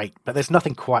days are great, but there's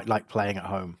nothing quite like playing at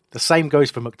home. The same goes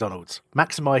for McDonald's.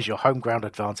 Maximise your home ground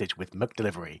advantage with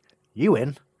McDelivery. You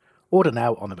in? Order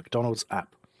now on the McDonald's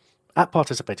app. At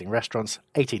participating restaurants,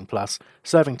 18 plus,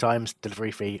 serving times,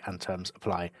 delivery fee and terms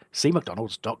apply. See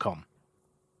mcdonalds.com.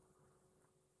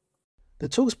 The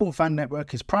TalkSport Fan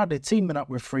Network is proudly teaming up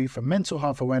with Free for Mental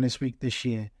Health Awareness Week this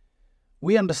year.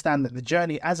 We understand that the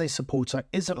journey as a supporter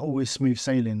isn't always smooth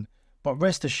sailing, but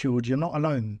rest assured you're not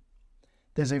alone.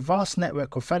 There's a vast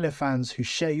network of fellow fans who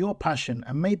share your passion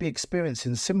and may be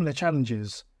experiencing similar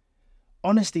challenges.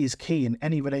 Honesty is key in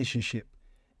any relationship.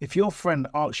 If your friend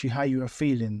asks you how you are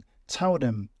feeling, tell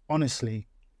them honestly.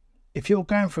 If you're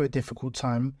going through a difficult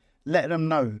time, let them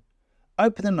know.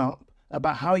 Opening up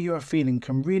about how you are feeling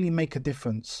can really make a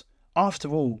difference. After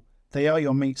all, they are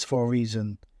your mates for a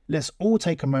reason. Let's all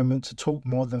take a moment to talk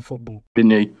more than football.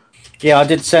 Didn't you? Yeah, I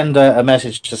did send a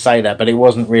message to say that, but it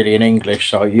wasn't really in English,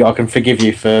 so I can forgive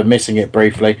you for missing it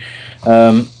briefly.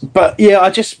 But yeah, I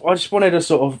just wanted to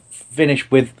sort of finish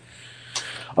with.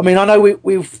 I mean, I know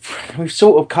we've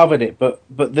sort of covered it, but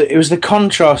it was the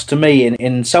contrast to me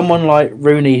in someone like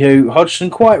Rooney, who Hodgson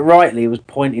quite rightly was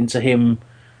pointing to him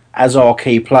as our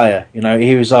key player.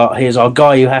 He's our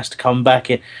guy who has to come back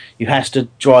in, who has to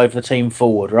drive the team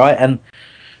forward, right?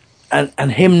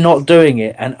 And him not doing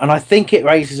it, and I think it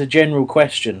raises a general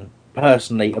question,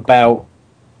 personally, about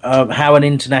how an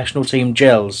international team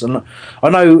gels. And I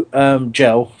know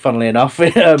gel, funnily enough,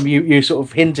 you sort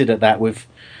of hinted at that with,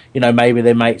 maybe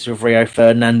they're mates with Rio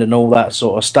Ferdinand and all that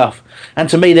sort of stuff. And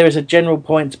to me, there is a general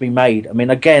point to be made. I mean,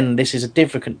 again, this is a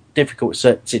difficult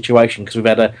situation because we've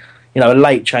had a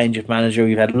late change of manager.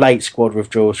 We've had late squad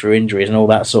withdrawals through injuries and all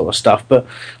that sort of stuff. But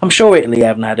I'm sure Italy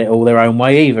haven't had it all their own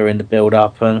way either in the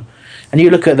build-up. And you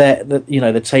look at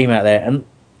the team out there, and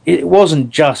it wasn't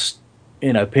just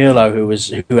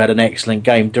Pirlo who had an excellent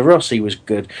game. De Rossi was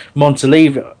good.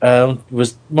 Montalivo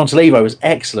was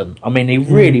excellent. I mean, he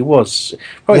really was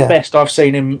probably the best I've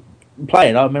seen him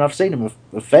playing. I mean, I've seen him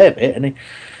a fair bit, and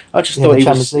I just thought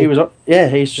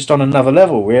he's just on another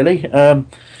level, really.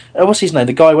 What's his name?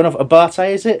 The guy who went off.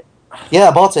 Abate, is it? Yeah,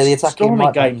 Abate, the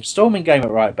attacking storming game at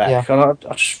right back. Yeah. And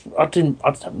I didn't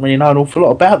really know an awful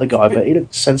lot about the guy, but he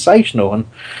looked sensational,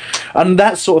 and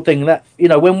that sort of thing. That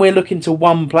when we're looking to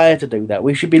one player to do that,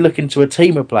 we should be looking to a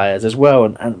team of players as well.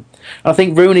 And I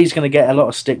think Rooney's going to get a lot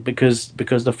of stick because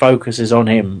the focus is on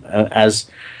him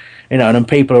and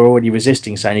people are already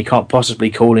resisting, saying you can't possibly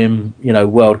call him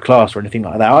world class or anything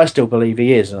like that. I still believe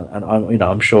he is, and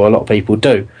I'm sure a lot of people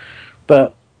do,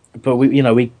 but we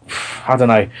I don't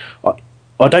know.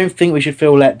 I don't think we should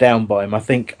feel let down by him. I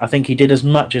think he did as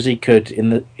much as he could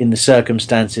in the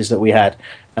circumstances that we had.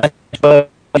 But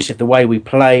the way we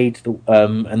played,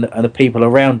 and the people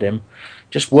around him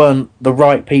just weren't the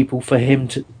right people for him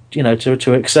to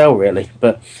excel, really.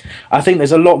 But I think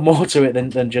there's a lot more to it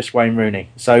than just Wayne Rooney.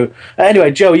 So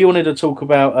anyway, Joe, you wanted to talk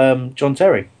about John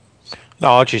Terry.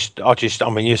 No, I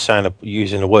mean, you're saying,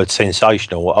 using the word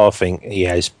sensational. I think he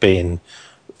has been,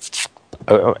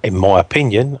 in my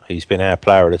opinion, he's been our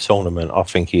player of the tournament. I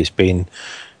think he's been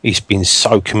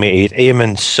so committed. Him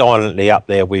and silently up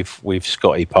there with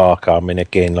Scotty Parker. I mean,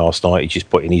 again, last night he's just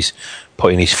putting his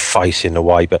face in the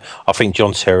way. But I think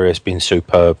John Terry has been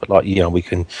superb. Like, we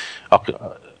can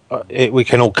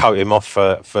all coat him off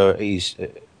for his.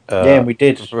 And we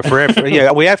did.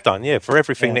 We have done. For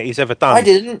everything that he's ever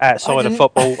done outside of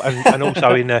football, and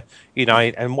also in the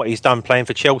and what he's done playing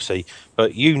for Chelsea.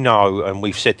 But and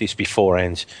we've said this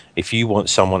beforehand, if you want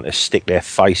someone to stick their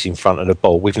face in front of the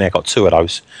ball, we've now got two of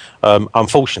those.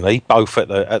 Unfortunately, both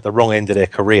at the wrong end of their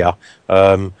career,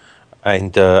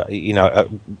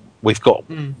 We've got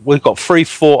 3 or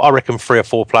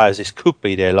 4 players. This could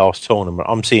be their last tournament.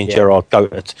 I'm seeing Gerrard go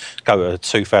to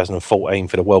 2014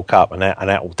 for the World Cup, and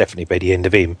that will definitely be the end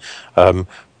of him.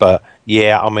 But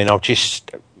I mean, I'll just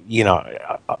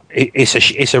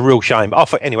it's a real shame. I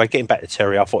thought, anyway, getting back to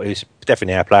Terry, I thought he was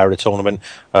definitely our player of the tournament.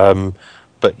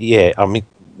 But I mean,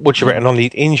 what do you reckon on the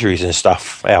injuries and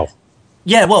stuff, Al?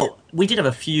 Yeah, well, we did have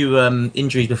a few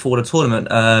injuries before the tournament.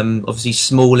 Obviously,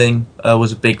 Smalling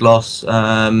was a big loss,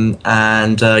 and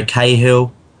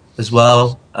Cahill as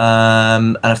well.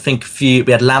 And I think we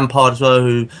had Lampard as well,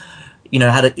 who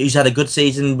who's had a good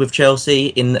season with Chelsea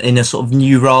in a sort of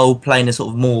new role, playing a sort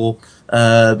of more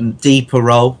deeper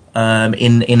role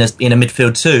in a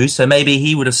midfield too. So maybe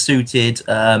he would have suited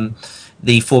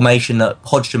the formation that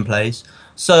Hodgson plays.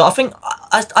 So I think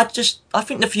I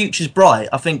think the future's bright.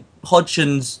 I think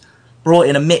Hodgson's brought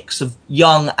in a mix of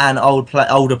young and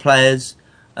older players.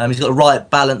 He's got the right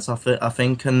balance of it, I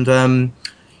think, and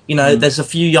there's a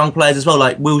few young players as well,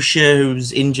 like Wilshere,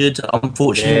 who's injured.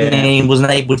 Unfortunately, he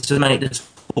wasn't able to make the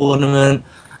tournament.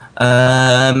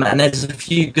 And there's a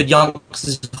few good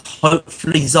youngsters.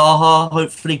 Hopefully Zaha,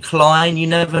 hopefully Klein. You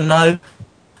never know.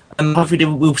 Hopefully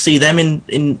we'll see them in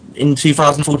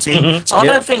 2014. Mm-hmm. So I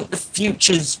don't think the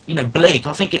future's bleak.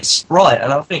 I think it's bright,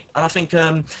 and I think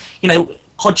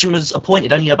Hodgson was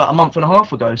appointed only about a month and a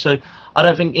half ago. So I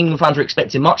don't think England fans are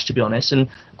expecting much, to be honest. And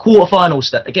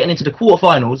getting into the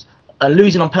quarterfinals and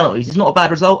losing on penalties is not a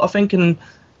bad result, I think. And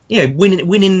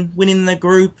winning the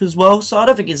group as well. So I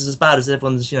don't think it's as bad as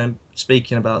everyone's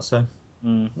speaking about. So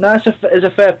no, it's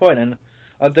a fair point, and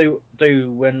I do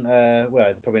when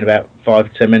probably in about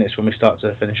 5 to 10 minutes when we start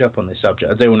to finish up on this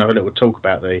subject, I do want to have a little talk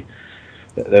about the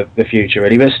future,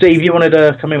 really. But Steve, you wanted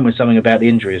to come in with something about the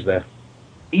injuries there.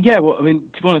 Yeah, well, I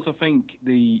mean, to be honest, I think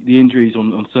the injuries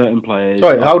on certain players.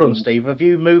 Sorry, hold on, Steve. Have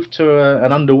you moved to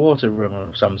an underwater room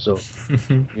of some sort?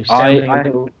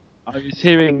 I was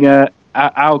hearing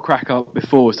Al crack up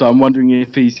before, so I'm wondering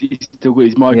if he's still got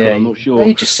his mic on. I'm not sure.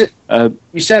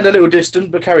 You sound a little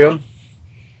distant, but carry on.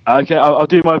 Okay, I'll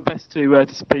do my best to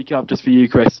speak up just for you,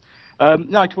 Chris. No,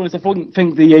 to be honest, I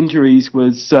think the injuries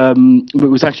was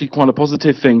actually quite a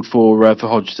positive thing for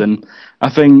Hodgson. I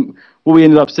think what we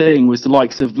ended up seeing was the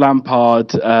likes of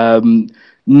Lampard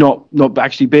not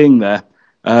actually being there,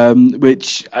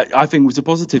 which I think was a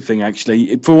positive thing,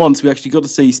 actually. For once, we actually got to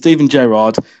see Steven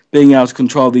Gerrard being able to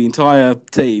control the entire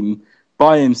team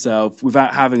by himself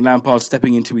without having Lampard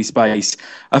stepping into his space.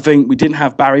 I think we didn't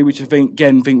have Barry, which I think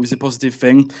was a positive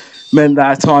thing. Meant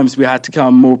that at times we had to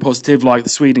come more positive, like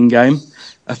the Sweden game.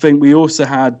 I think we also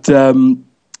had, I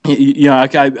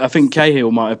think Cahill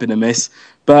might have been a miss,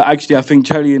 But actually, I think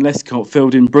Choli and Lescott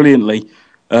filled in brilliantly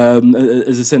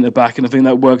as a centre-back, and I think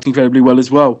that worked incredibly well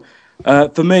as well.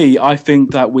 For me, I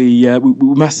think that we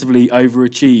massively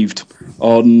overachieved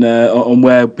on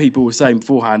where people were saying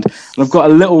beforehand. And I've got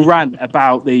a little rant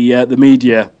about the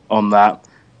media on that.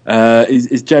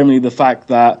 Is generally the fact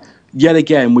that, yet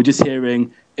again, we're just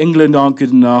hearing England aren't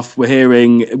good enough. We're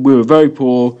hearing we were very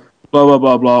poor, blah, blah,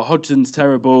 blah, blah. Hodgson's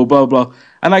terrible, blah, blah.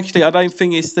 And actually, I don't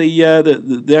think it's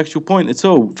the actual point at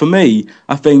all. For me,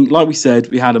 I think, like we said,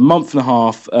 we had a month and a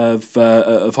half of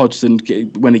Hodgson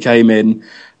when he came in.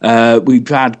 We've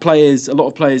had a lot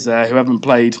of players there who haven't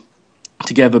played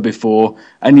together before,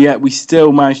 and yet we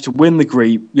still managed to win the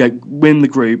group.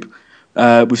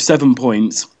 With 7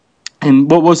 points, in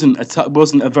what wasn't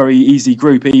a very easy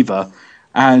group either.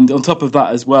 And on top of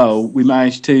that as well, we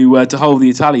managed to hold the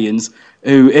Italians,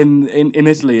 who in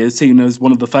Italy are seen as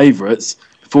one of the favourites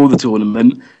for the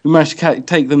tournament. We managed to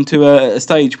take them to a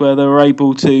stage where they were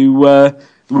able to,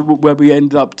 where we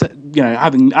ended up,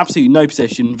 having absolutely no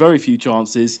possession, very few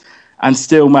chances, and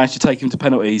still managed to take them to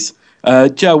penalties.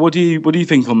 Joe, what do you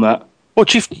think on that? Well,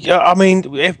 Chief, I mean,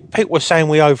 if people were saying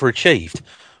we overachieved,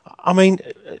 I mean,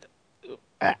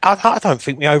 I don't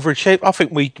think we overachieved. I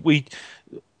think we.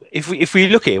 If we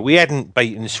look at it, we hadn't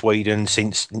beaten Sweden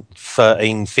since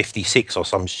 1356 or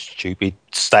some stupid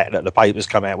stat that the papers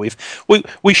come out with.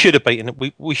 We should have beaten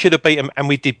them. We should have beat them, and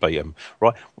we did beat them.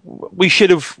 Right? We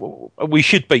should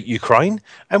beat Ukraine,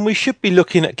 and we should be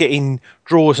looking at getting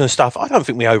draws and stuff. I don't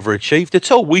think we overachieved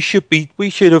at all. We should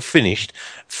have finished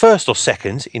first or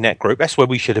second in that group. That's where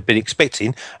we should have been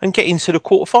expecting, and get into the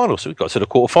quarterfinals. So we got to the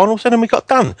quarterfinals, and then we got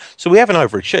done. So we haven't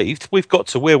overachieved. We've got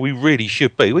to where we really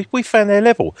should be. We found their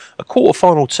level. A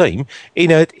quarterfinal team in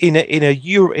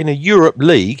a Europe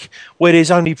league where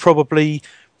there's only probably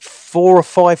 4 or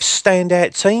 5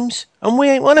 standout teams, and we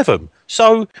ain't one of them.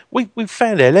 So we've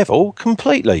found their level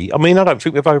completely. I mean, I don't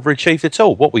think we've overachieved at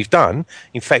all. What we've done,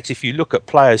 in fact, if you look at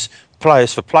players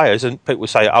for players, and people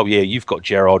say, oh yeah, you've got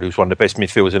Gerrard, who's one of the best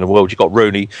midfielders in the world, you've got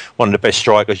Rooney, one of the best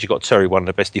strikers, you've got Terry, one of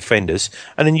the best defenders,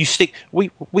 and then you stick.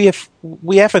 We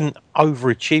haven't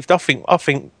overachieved. I think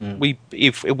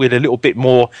if with a little bit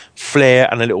more flair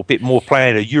and a little bit more play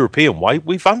in a European way,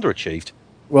 we've underachieved.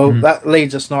 Well, that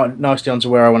leads us nicely onto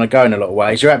where I want to go in a lot of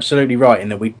ways. You're absolutely right in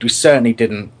that we certainly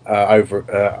didn't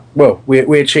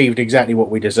we achieved exactly what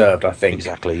we deserved, I think.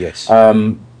 Exactly, yes.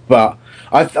 But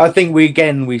I think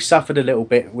we suffered a little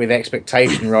bit with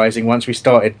expectation rising once we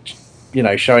started,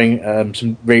 showing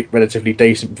some relatively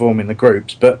decent form in the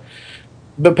groups. But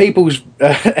people's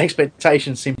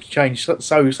expectations seem to change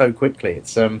so quickly.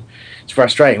 It's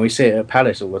frustrating. We see it at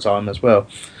Palace all the time as well.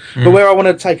 But where I want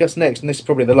to take us next, and this is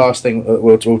probably the last thing that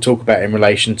we'll talk about in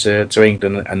relation to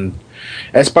England, and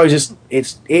I suppose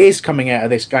it is coming out of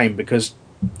this game, because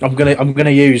I'm gonna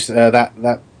use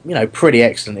that pretty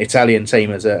excellent Italian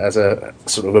team as a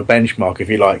sort of a benchmark, if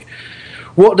you like.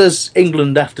 What does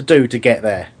England have to do to get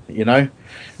there?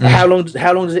 How long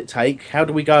does it take? How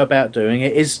do we go about doing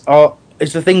it? Is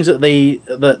the things that the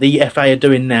FA are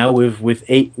doing now with we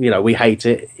hate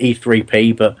it,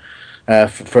 E3P, but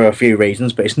for a few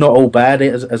reasons, but it's not all bad,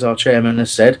 as our chairman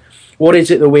has said. What is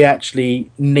it that we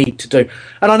actually need to do?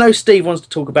 And I know Steve wants to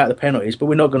talk about the penalties, but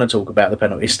we're not going to talk about the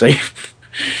penalties, Steve.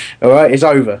 All right, it's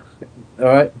over. All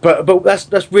right, but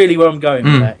that's really where I'm going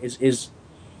with that. Is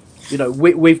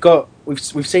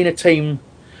we've seen a team,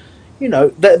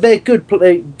 they're good,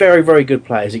 very very good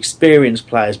players, experienced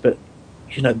players, but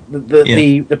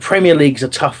the Premier League's a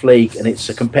tough league, and it's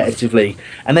a competitive league,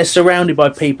 and they're surrounded by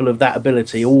people of that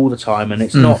ability all the time, and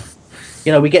it's not,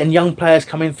 we're getting young players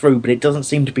coming through, but it doesn't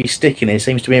seem to be sticking. It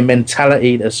seems to be a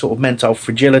mentality, a sort of mental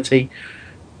fragility.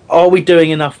 Are we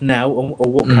doing enough now,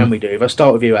 or what can we do? If I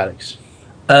start with you, Alex.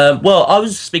 Well, I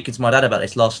was speaking to my dad about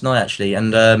this last night, actually,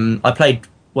 and I played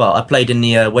in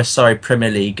the West Surrey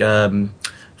Premier League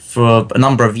for a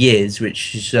number of years,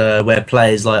 which is where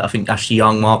players like, I think, Ashley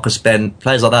Young, Marcus Bent,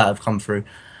 players like that have come through.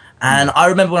 And I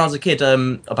remember when I was a kid,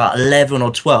 about 11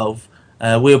 or 12,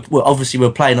 we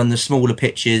were playing on the smaller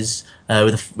pitches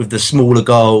with the smaller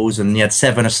goals, and you had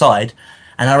 7 aside.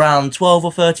 And around 12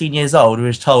 or 13 years old, we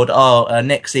was told,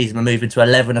 next season we're moving to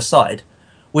 11 aside,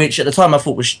 which at the time I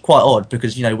thought was quite odd,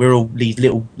 because we're all these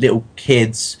little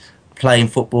kids playing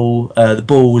football. The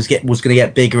ball was going to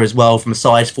get bigger as well, from a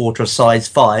size 4 to a size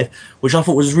 5, which I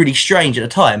thought was really strange at the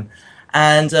time.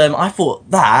 And I thought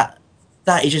that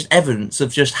is just evidence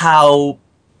of just how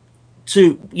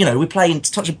we play in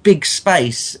such a big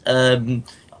space.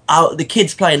 The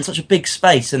kids play in such a big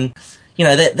space, and you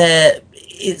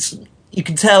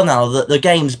can tell now that the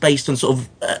game's based on sort of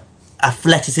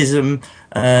athleticism,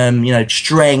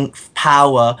 strength,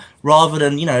 power, rather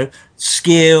than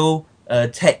skill,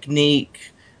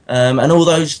 technique, and all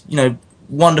those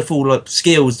wonderful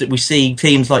skills that we see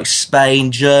teams like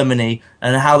Spain, Germany,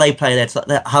 and how they play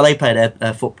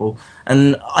their football.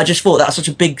 And I just thought that's such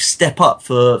a big step up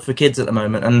for kids at the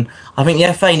moment. And I think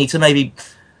the FA need to maybe,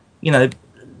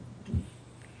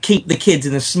 keep the kids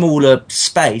in a smaller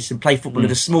space and play football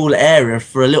in a smaller area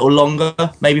for a little longer,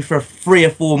 maybe for 3 or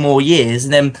 4 more years,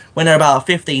 and then when they're about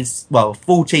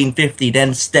 14, 15,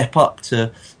 then step up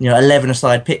to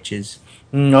 11-a-side pitches.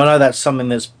 I know that's something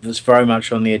that's very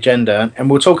much on the agenda, and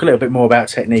we'll talk a little bit more about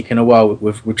technique in a while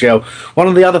with Gel. One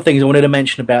of the other things I wanted to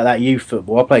mention about that youth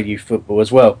football, I played youth football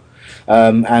as well,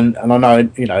 and I know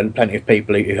plenty of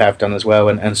people who have done as well,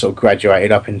 and sort of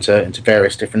graduated up into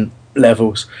various different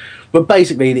levels. But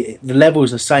basically, the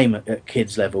level's the same at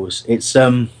kids' levels. It's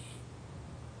the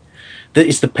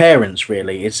parents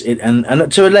really.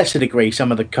 And to a lesser degree,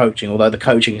 some of the coaching. Although the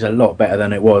coaching is a lot better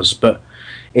than it was, but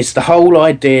it's the whole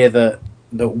idea that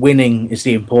winning is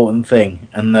the important thing,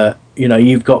 and that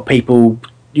you've got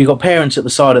parents at the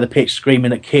side of the pitch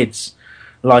screaming at kids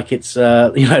like it's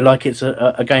a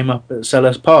game up at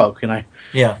Sellers Park.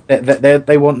 Yeah,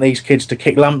 they want these kids to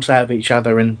kick lumps out of each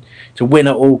other and to win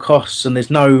at all costs, and there's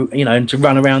no and to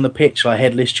run around the pitch like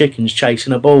headless chickens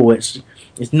chasing a ball. It's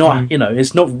not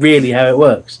it's not really how it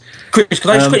works. Chris,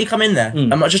 can I just quickly come in there?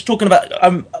 I'm just talking about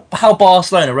how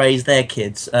Barcelona raised their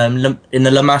kids in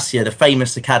the La Masia, the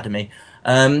famous academy.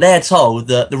 They're told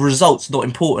that the results are not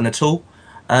important at all,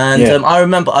 and I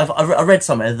remember I read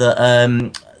somewhere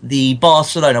that the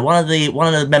Barcelona, one of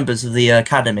the members of the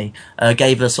academy,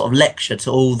 gave a sort of lecture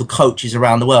to all the coaches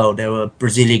around the world. There were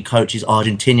Brazilian coaches,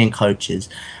 Argentinian coaches,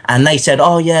 and they said,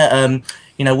 we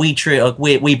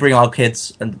bring our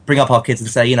kids and bring up our kids and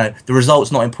say, the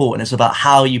result's not important. It's about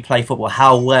how you play football,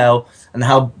 how well and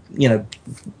how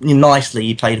nicely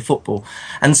you played football.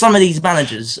 And some of these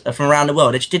managers from around the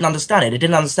world, they just didn't understand it. They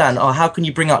didn't understand, how can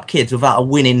you bring up kids without a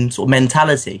winning sort of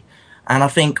mentality? And I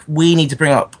think we need to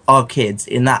bring up our kids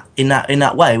in that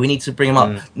way. We need to bring them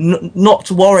up not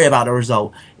to worry about the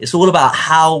result. It's all about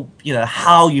how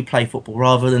you play football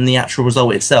rather than the actual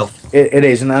result itself. It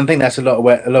is, and I think that's a lot of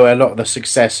the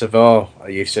success of our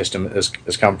youth system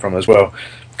has come from as well.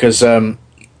 Because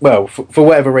for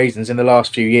whatever reasons, in the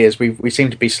last few years, we seem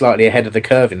to be slightly ahead of the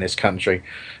curve in this country.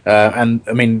 And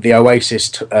I mean, the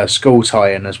Oasis school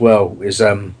tie-in as well is.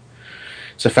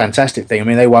 It's a fantastic thing. I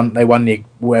mean, they won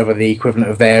whatever the equivalent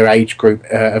of their age group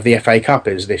of the FA Cup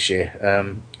is this year.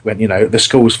 When the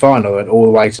school's final and all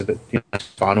the way to the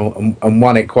final and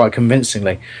won it quite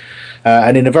convincingly.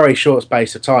 And in a very short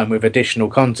space of time, with additional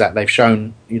contact, they've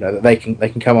shown that they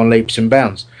can come on leaps and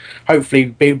bounds. Hopefully,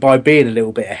 by being a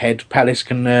little bit ahead, Palace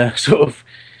can steal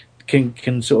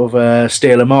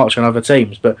a march on other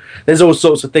teams. But there's all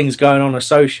sorts of things going on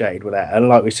associated with that. And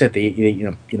like we said, the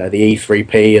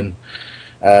E3P and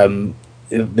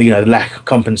the lack of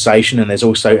compensation, and there's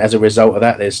also, as a result of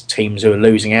that, there's teams who are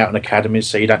losing out on academies,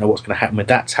 so you don't know what's going to happen with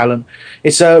that talent.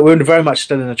 It's we're very much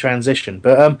still in a transition.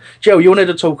 But Joe, you wanted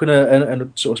to talk in a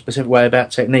sort of specific way about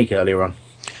technique earlier on.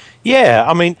 Yeah,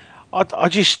 I mean, I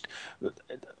just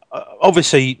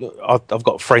obviously I've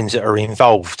got friends that are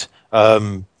involved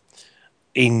in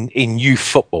youth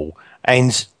football,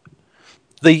 and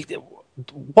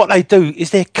what they do is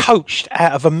they're coached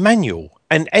out of a manual.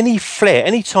 And any flair,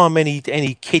 anytime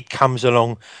any kid comes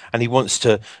along and he wants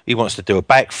to do a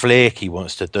back flick, he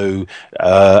wants to do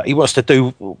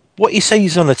what he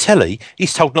sees on the telly,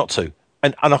 he's told not to.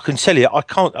 And I can tell you, I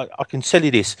can tell you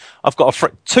this. I've got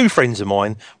two friends of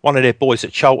mine. One of their boys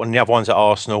at Charlton, the other one's at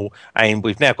Arsenal, and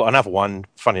we've now got another one.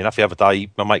 Funny enough, the other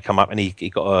day my mate come up and he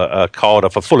got a card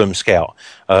off a Fulham scout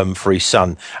for his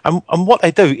son. And what they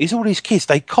do is all these kids,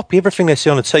 they copy everything they see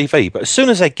on the TV, but as soon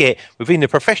as they get within the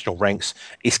professional ranks,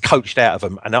 it's coached out of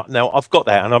them. And now I've got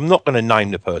that, and I'm not going to name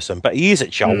the person, but he is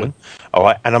at Charlton, all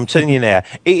right. And I'm telling you now,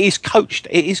 it is coached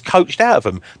out of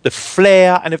them. The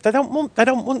flair, and if they don't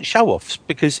want show offs.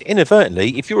 Because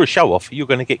inadvertently, if you're a show-off, you're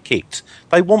going to get kicked.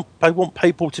 They want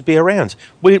people to be around.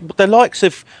 The likes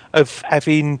of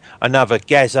having another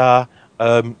Gaza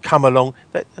come along.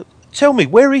 Tell me,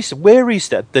 where is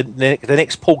the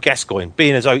next Paul Gascoigne?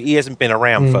 Being as though he hasn't been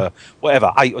around for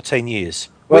 8 or 10 years.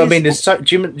 Well, I mean, do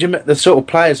you remember the sort of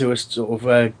players who are sort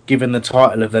of given the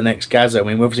title of the next Gaza? I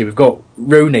mean, obviously we've got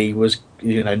Rooney is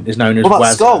known as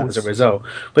Wazza as a result,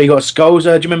 but you got Scholes. Do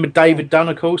you remember David Dunn?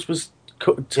 Of course, was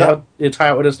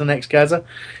touted as the next Gaza. Do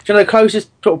you know, the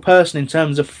closest sort of person in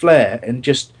terms of flair and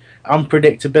just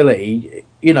unpredictability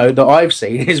that I've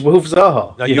seen is Wilf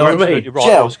Zaha. No, you you're know what I absolutely mean?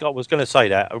 right. I was going to say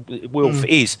that. Wilf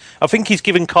is. I think he's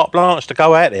given carte blanche to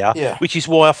go out there, which is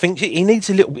why I think he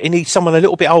needs someone a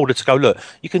little bit older to go, look,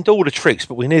 you can do all the tricks,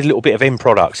 but we need a little bit of end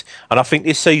products. And I think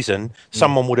this season,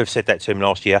 someone would have said that to him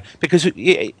last year, because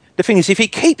the thing is, if he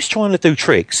keeps trying to do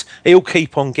tricks, he'll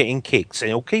keep on getting kicks and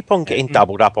he'll keep on getting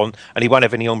doubled up on, and he won't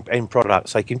have any end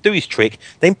products. So he can do his trick,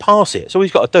 then pass it. So all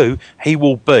he's got to do,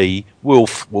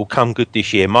 Wilf will come good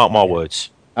this year. Mark my words.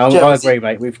 I agree,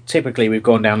 mate. We've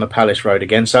gone down the Palace road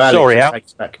again. So Alex, sorry, Al.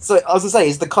 takes back. So I was going to say,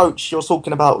 is the coach you're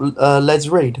talking about Les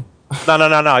Reed?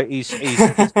 No. He's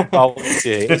involved.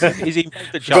 He's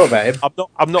involved. About him.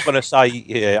 I'm not going to say.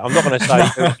 Yeah, I'm not going to say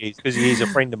who he is, because he is a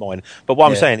friend of mine. But what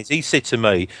I'm saying is, he said to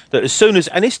me that as soon as,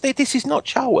 and this is not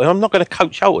Charlton. I'm not going to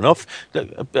coach Charlton off.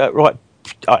 Right.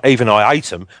 Even I hate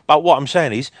them, but what I'm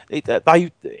saying is,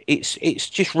 it's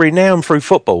just renowned through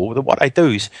football that what they do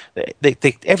is,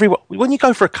 everyone, when you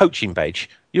go for a coaching badge,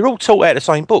 you're all taught out the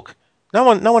same book. No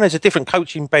one has a different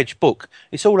coaching badge book.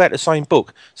 It's all out the same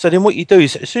book. So then what you do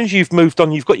is, as soon as you've moved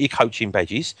on, you've got your coaching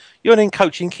badges, you're then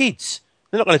coaching kids.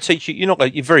 They're not going to teach you.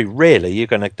 You're very rarely you're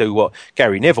going to do what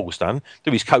Gary Neville's done,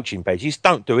 do his coaching badges,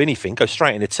 don't do anything, go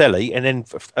straight in the telly, and then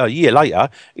a year later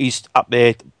he's up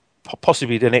there,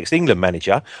 possibly the next England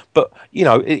manager. But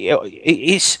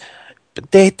it's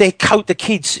the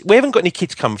kids. We haven't got any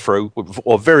kids come through,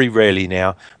 or very rarely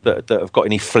now, that have got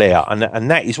any flair, and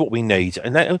that is what we need.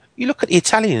 And that, you look at the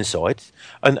Italian side,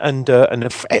 and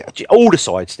all the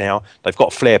sides now, they've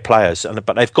got flair players,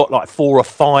 but they've got like 4 or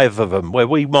 5 of them, where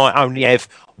we might only have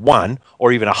 1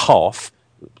 or even a half.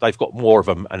 They've got more of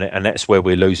them, and that's where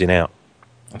we're losing out.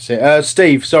 That's it.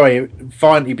 Steve, sorry,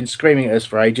 fine. You've been screaming at us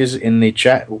for ages in the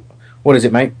chat. What is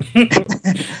it, mate?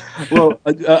 Well,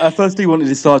 I firstly wanted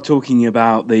to start talking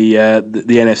about the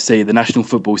NFC, the National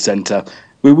Football Centre.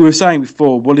 We were saying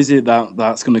before, what is it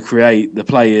that's going to create the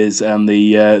players and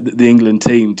the England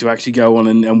team to actually go on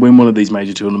and win one of these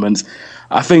major tournaments?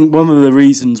 I think one of the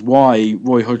reasons why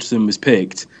Roy Hodgson was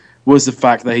picked was the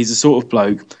fact that he's the sort of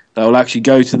bloke that will actually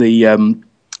go to the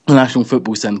National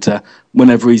Football Centre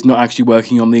whenever he's not actually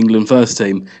working on the England first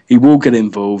team. He will get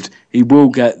involved. He will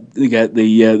get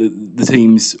the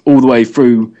teams all the way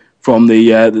through from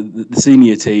the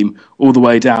senior team all the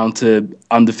way down to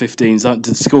under 15s,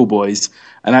 to schoolboys,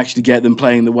 and actually get them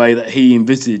playing the way that he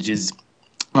envisages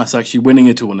us actually winning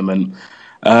a tournament.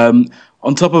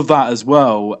 On top of that as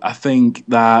well, I think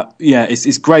that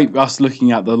it's great us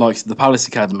looking at the likes of the Palace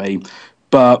Academy,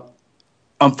 but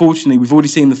unfortunately, we've already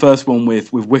seen the first one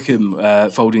with Wickham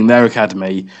folding their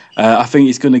academy. I think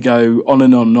it's going to go on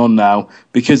and on and on now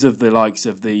because of the likes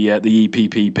of the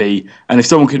EPPP. And if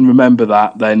someone can remember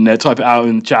that, then type it out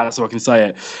in the chat so I can say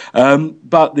it.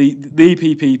 But the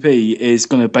EPPP is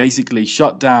going to basically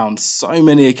shut down so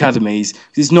many academies.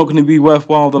 It's not going to be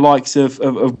worthwhile the likes of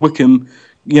Wickham,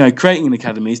 creating an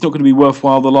academy. It's not going to be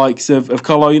worthwhile the likes of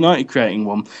Carlisle United creating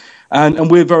one. And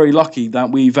we're very lucky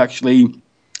that we've actually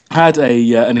had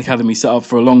an academy set up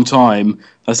for a long time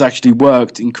that's actually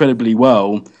worked incredibly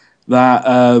well.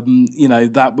 That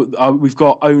we've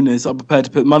got owners that are prepared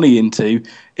to put money into,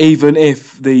 even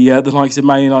if the likes of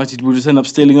Man United will just end up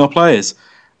stealing our players.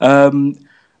 And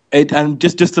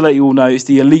just to let you all know, it's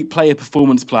the Elite Player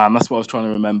Performance Plan. That's what I was trying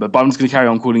to remember, but I'm just going to carry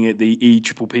on calling it the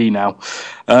EPPP now.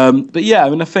 But yeah, I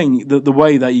mean, I think that the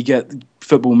way that you get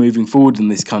football moving forward in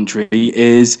this country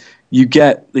is you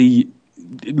get the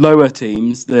lower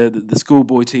teams, the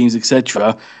schoolboy teams,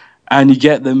 etc., and you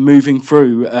get them moving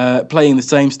through, playing the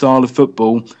same style of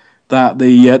football that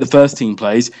the first team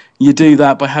plays. You do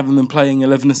that by having them playing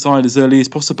 11-a-side as early as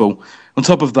possible. On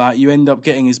top of that, you end up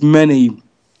getting as many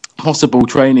possible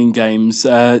training games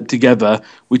together,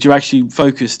 which are actually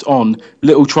focused on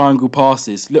little triangle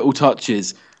passes, little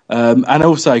touches, and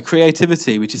also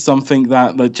creativity, which is something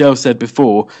that, like Jel said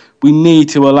before, we need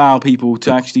to allow people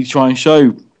to actually try and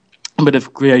show a bit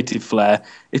of creative flair.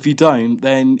 If you don't,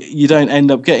 then you don't end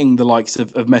up getting the likes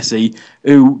of Messi,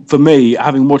 who, for me,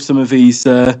 having watched some of his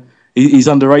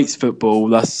under-8s football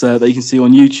that you can see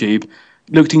on YouTube,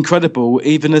 looked incredible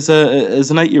even as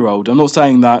an 8-year-old. I'm not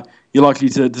saying that you're likely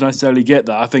to necessarily get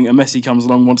that. I think a Messi comes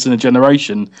along once in a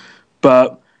generation.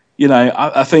 But,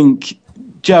 I think,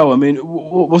 Joe, I mean,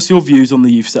 what's your views on the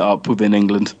youth setup within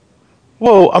England?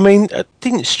 Well, I mean,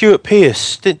 didn't Stuart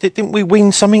Pearce, didn't we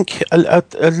win something a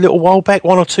little while back,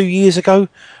 1 or 2 years ago?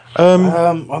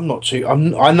 I'm not too.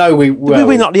 I know we. Well, did we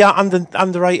win like the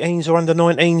under 18s or under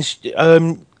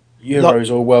 19s?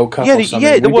 Euros or World Cup or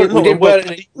something.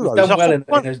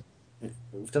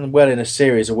 We've done well in a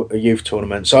series of youth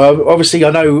tournaments. So obviously, I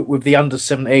know with the under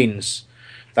 17s,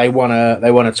 they won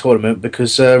a tournament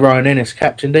because Ryan Innes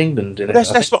captained England in it.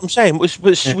 That's what I'm saying. Was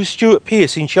Stuart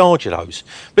Pearce in charge of those?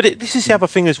 But this is the other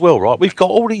thing as well, right? We've got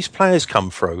all these players come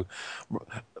through.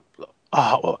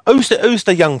 Who's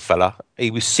the young fella?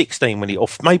 He was 16 when or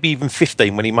maybe even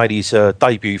 15 when he made his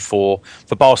debut for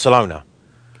Barcelona.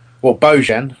 What,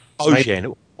 Bojan?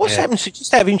 What's happened to,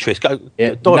 just out of interest?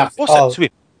 What's happened to him?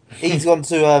 He's gone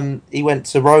to he went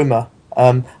to Roma.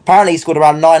 Apparently he scored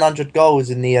around 900 goals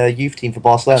in the youth team for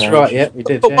Barcelona. That's right, yeah, he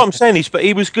did. But what I'm saying is, but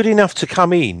he was good enough to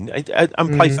come in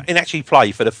and play and actually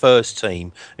play for the first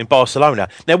team in Barcelona.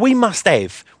 Now we must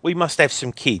have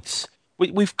some kids.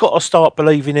 We've got to start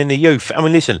believing in the youth. I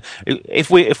mean, listen, if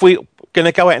we're going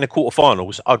to go out in the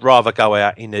quarterfinals, I'd rather go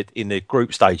out in the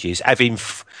group stages, having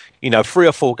 3 or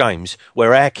 4 games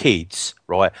where our kids,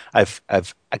 right,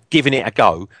 have given it a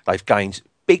go. They've gained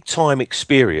big time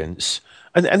experience.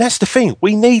 And that's the thing.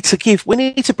 We need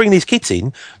to bring these kids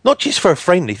in, not just for a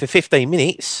friendly for 15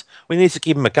 minutes. We need to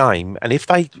give them a game. And if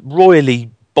they royally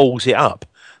balls it up,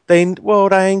 then, well,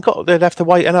 they'd have to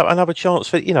wait another chance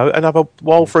for, another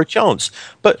while for a chance.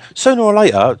 But sooner or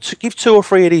later, to give 2 or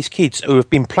 3 of these kids who have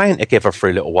been playing together for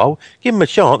a little while, give them a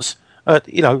chance.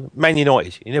 Man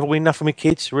United, you never win nothing with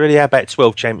kids. Really, how about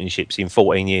 12 championships in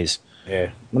 14 years?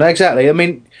 Yeah, well, exactly. I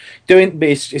mean,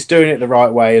 it's doing it the right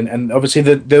way, and obviously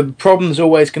the problem's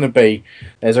always going to be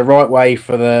there's a right way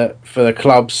for the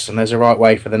clubs and there's a right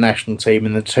way for the national team,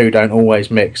 and the two don't always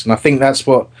mix. And I think that's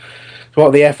what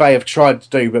the FA have tried to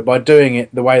do, but by doing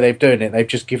it the way they've done it,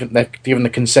 they've given the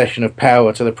concession of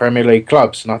power to the Premier League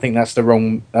clubs, and I think that's the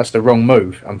wrong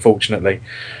move, unfortunately,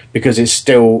 because it's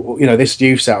still this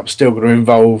youth setup's still going to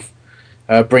involve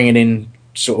bringing in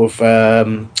sort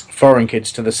of foreign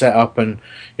kids to the setup, and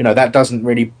that doesn't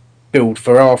really build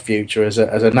for our future as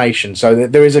a nation. So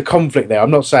there is a conflict there. I'm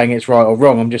not saying it's right or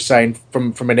wrong. I'm just saying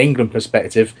from an England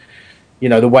perspective,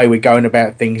 the way we're going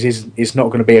about things is not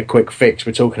going to be a quick fix.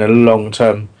 We're talking a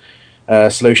long-term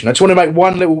solution. I just want to make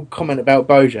one little comment about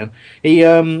Bojan. He,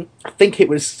 I think it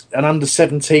was an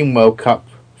under-17 World Cup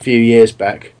a few years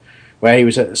back, where he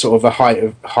was at sort of the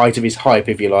height of his hype,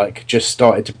 if you like, just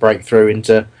started to break through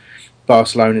into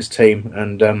Barcelona's team,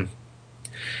 and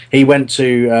he went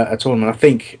to a tournament. I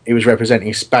think he was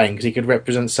representing Spain, because he could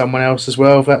represent someone else as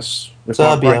well. If that's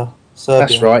Serbia.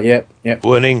 That's right. Yeah.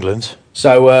 Well, in England.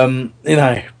 So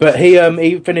but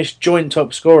he finished joint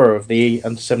top scorer of the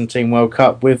under-17 World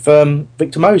Cup with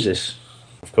Victor Moses,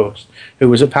 of course, who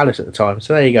was at Palace at the time.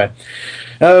 So there you go.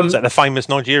 Is that the famous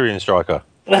Nigerian striker?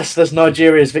 That's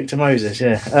Nigeria's Victor Moses.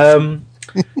 Yeah.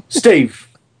 Steve,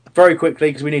 very quickly,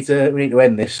 because we need to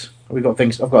end this. We've got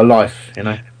things. I've got a life,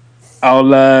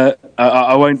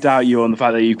 I won't doubt you on the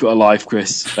fact that you've got a life,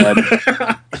 Chris.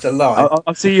 It's a lie.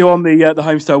 I'll see you on the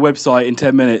Homestyle website in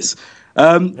 10 minutes.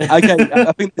 Okay,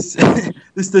 I think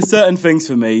there's certain things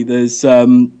for me. There's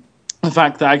the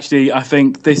fact that actually I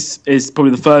think this is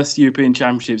probably the first European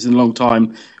Championships in a long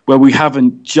time where we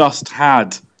haven't just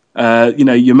had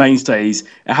your mainstays.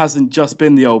 It hasn't just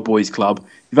been the old boys club.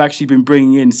 We've actually been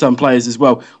bringing in some players as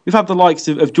well. We've had the likes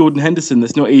of Jordan Henderson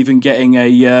that's not even getting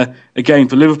a game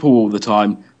for Liverpool all the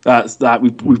time. That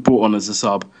we've brought on as a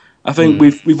sub. I think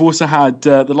we've also had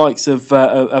the likes of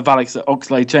Alex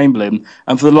Oxlade-Chamberlain,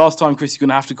 and for the last time, Chris, you're going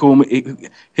to have to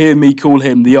hear me call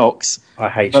him the Ox. I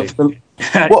hate you.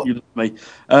 You love me.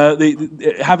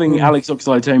 Having Alex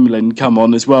Oxlade-Chamberlain come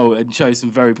on as well and show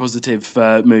some very positive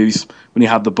moves when he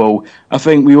had the ball. I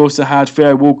think we also had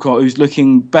Theo Walcott, who's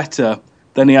looking better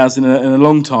than he has in a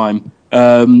long time,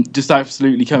 just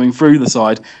absolutely coming through the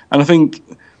side. And I think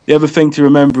the other thing to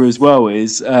remember as well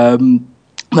is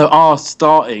there are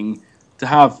starting to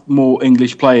have more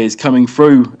English players coming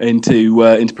through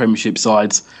into Premiership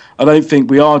sides. I don't think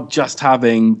we are just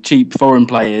having cheap foreign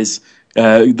players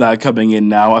that are coming in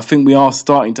now. I think we are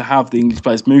starting to have the English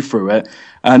players move through it,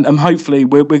 and hopefully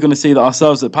we're going to see that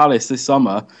ourselves at Palace this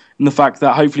summer. And the fact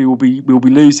that hopefully we'll be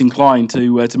losing Klein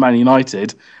to Man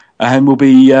United, and we'll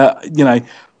be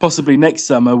possibly next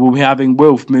summer we'll be having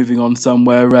Wilf moving on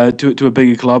somewhere to a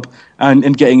bigger club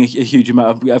and getting a huge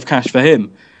amount of cash for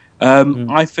him.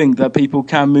 I think that people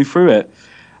can move through it.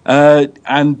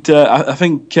 I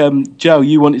think, Joe,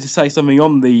 you wanted to say something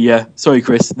on the... sorry,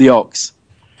 Chris, the Ox.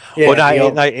 Yeah,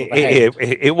 well,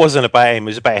 it wasn't about him.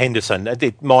 It was about Henderson. I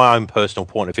did my own personal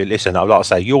point of view. Listen, I'd like to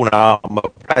say, you know, I'm a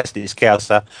plastic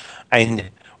scouser, and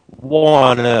why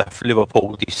on earth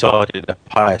Liverpool decided to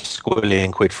pay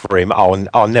 £1 for him?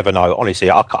 I'll never know. Honestly,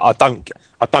 I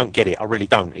don't get it. I really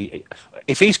don't.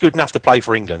 If he's good enough to play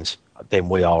for England, then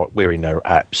we're in their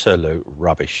absolute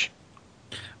rubbish.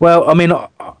 Well, I mean,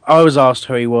 I was asked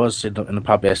who he was in the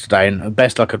pub yesterday, and the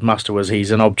best I could muster was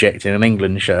he's an object in an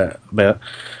England shirt. But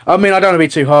I mean, I don't want to be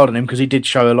too hard on him because he did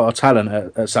show a lot of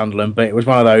talent at Sunderland, but it was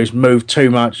one of those moved too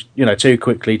much, too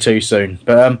quickly, too soon.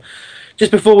 But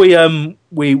just before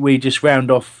we just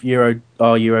round off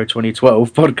our Euro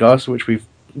 2012 podcast, which we've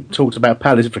talked about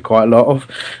Palace for quite a lot of,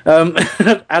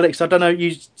 Alex, I don't know,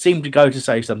 you seemed to go to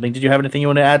say something. Did you have anything you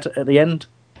want to add at the end?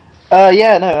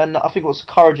 Yeah, no, and I think what's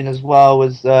encouraging as well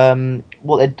was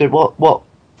what they do. What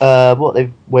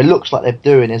it looks like they're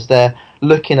doing is they're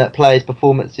looking at players'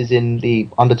 performances in the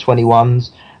under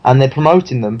 21s and they're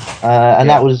promoting them, and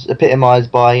that was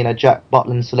epitomised by Jack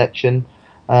Butland's selection.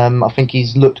 I think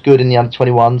he's looked good in the under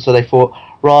 21, so they thought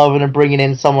rather than bringing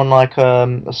in someone like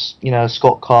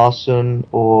Scott Carson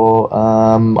or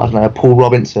I don't know, Paul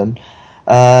Robinson,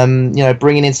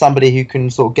 bringing in somebody who can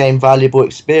sort of gain valuable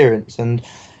experience. And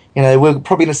we're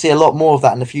probably going to see a lot more of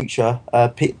that in the future.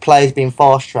 Players being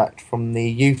fast-tracked from the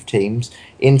youth teams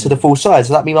into the full side.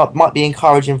 So that might be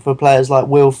encouraging for players like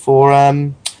Wilf or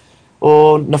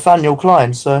Nathaniel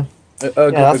Klein. So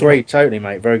agree, totally,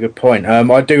 mate. Very good point.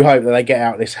 I do hope that they get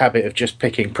out this habit of just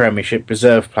picking Premiership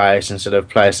reserve players instead of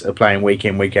players playing week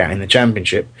in, week out in the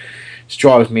Championship. It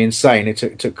drives me insane. It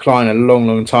took Klein a long,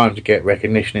 long time to get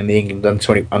recognition in the England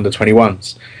under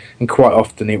 21s, and quite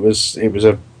often it was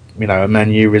a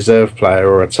Man U reserve player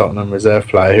or a Tottenham reserve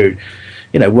player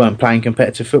who, weren't playing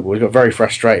competitive football. It got very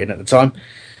frustrating at the time.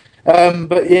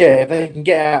 But yeah, if they can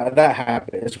get out of that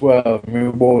habit as well,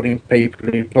 rewarding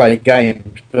people who play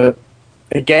games. But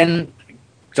again,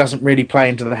 doesn't really play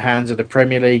into the hands of the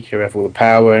Premier League, who have all the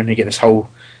power, and you get this whole,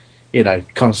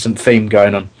 constant theme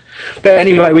going on. But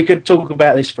anyway, we could talk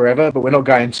about this forever, but we're not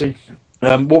going to.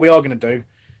 What we are going to do,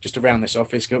 just to round this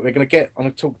off, is I'm going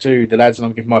to talk to the lads and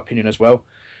I'm going to give my opinion as well.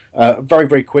 A very,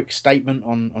 very quick statement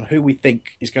on who we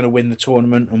think is going to win the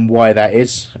tournament and why that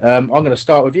is. I'm going to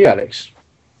start with you, Alex.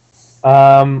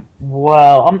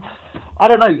 Well, I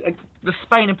don't know. The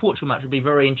Spain and Portugal match would be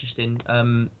very interesting.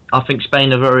 I think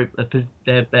Spain are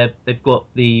they've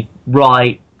got the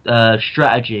right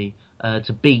strategy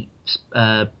to beat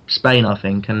Spain, I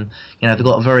think, and they've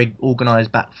got a very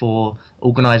organised back four,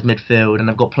 organised midfield, and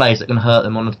they've got players that can hurt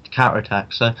them on the counter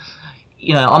attack. So,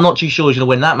 I'm not too sure who's going to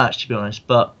win that match, to be honest,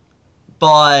 but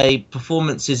by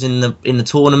performances in the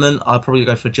tournament, I'd probably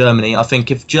go for Germany. I think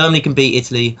if Germany can beat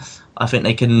Italy, I think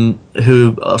they can,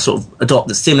 who are sort of adopt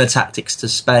the similar tactics to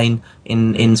Spain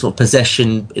in sort of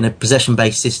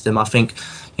possession-based system. I think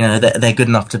they're good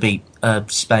enough to beat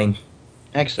Spain.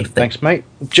 Excellent, thanks, mate.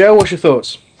 Joe, what's your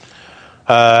thoughts?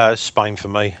 Spain for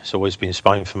me. It's always been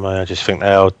Spain for me. I just think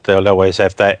they'll always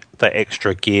have that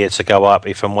extra gear to go up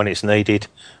if and when it's needed.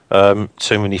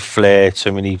 Too many flair,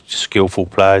 too many skillful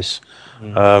players.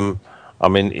 I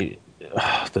mean,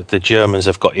 the Germans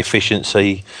have got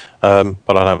efficiency, but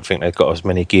I don't think they've got as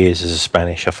many gears as the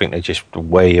Spanish. I think they just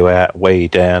wear you out, wear you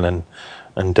down,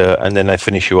 and then they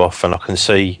finish you off. And I can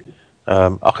see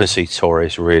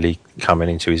Torres really coming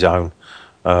into his own.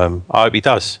 I hope he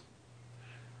does.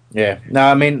 Yeah. No,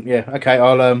 I mean, yeah. Okay.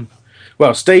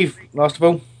 Well, Steve, last of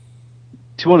all.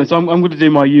 To be honest, I'm going to do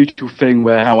my usual thing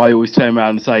where how I always turn around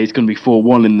and say it's going to be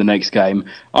 4-1 in the next game.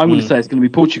 I'm going to say it's going to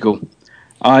be Portugal.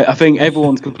 I think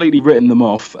everyone's completely written them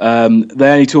off. They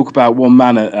only talk about one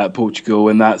man at Portugal,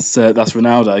 and that's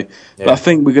Ronaldo. Yeah. But I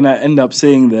think we're going to end up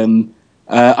seeing them.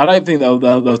 I don't think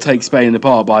they'll take Spain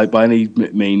apart by any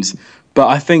means, but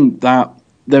I think that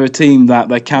they're a team that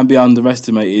they can be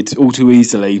underestimated all too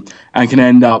easily and can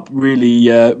end up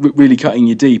really cutting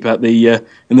you deep at in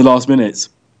the last minutes.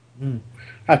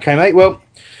 Okay, mate. Well,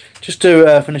 just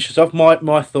to finish this off,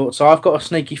 my thoughts are I've got a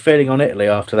sneaky feeling on Italy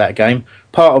after that game.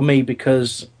 Part of me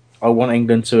because I want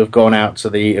England to have gone out to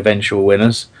the eventual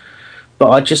winners,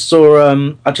 but I just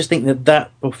think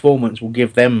that performance will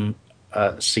give them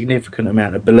a significant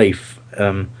amount of belief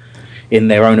in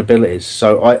their own abilities.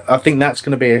 So I think that's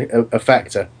going to be a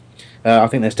factor. I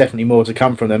think there's definitely more to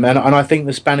come from them, and I think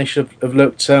the Spanish have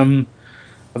looked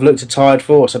a tired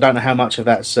force. I don't know how much of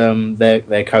that's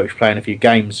their coach playing a few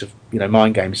games of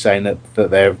mind games, saying that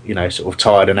they're sort of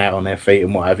tired and out on their feet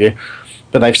and what have you.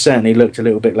 But they've certainly looked a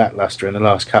little bit lacklustre in the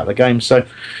last couple of games. So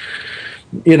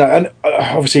and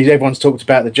obviously everyone's talked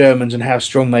about the Germans and how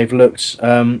strong they've looked.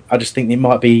 I just think it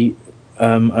might be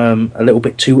a little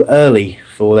bit too early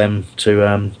for them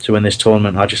to win this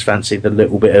tournament. I just fancy the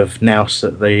little bit of nous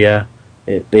that the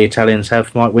Italians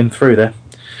have might win through there.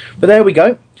 But there we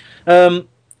go.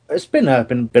 It's been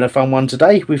a fun one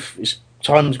today.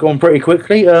 Time's gone pretty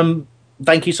quickly.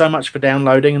 Thank you so much for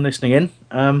downloading and listening in.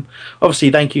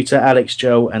 Obviously, thank you to Alex,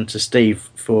 Joel, and to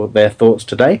Steve for their thoughts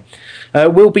today.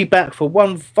 We'll be back for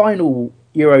one final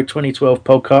Euro 2012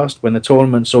 podcast when the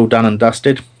tournament's all done and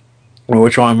dusted. We'll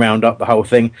try and round up the whole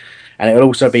thing, and it'll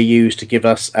also be used to give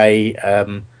us a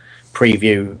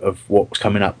preview of what's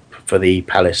coming up for the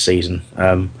Palace season.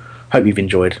 Hope you've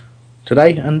enjoyed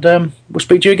today, and we'll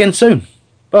speak to you again soon.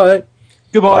 Bye.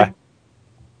 Goodbye. Bye.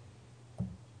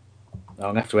 I'm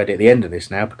going to have to edit the end of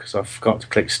this now because I forgot to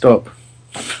click stop.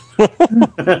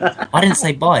 I didn't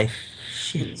say bye.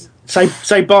 Shit.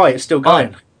 Say bye, it's still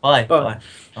going. Bye. Bye.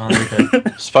 Oh, there we go.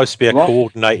 It's supposed to be a What?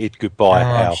 coordinated goodbye,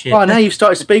 Al. Shit. Oh, now you've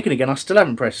started speaking again. I still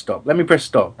haven't pressed stop. Let me press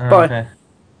stop. Oh, Bye. okay.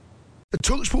 The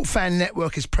TalkSport Fan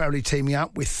Network is proudly teaming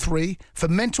up with 3 for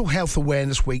Mental Health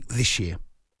Awareness Week this year.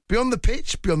 Beyond the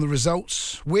pitch, beyond the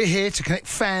results, we're here to connect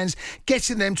fans,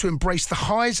 getting them to embrace the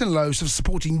highs and lows of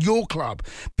supporting your club,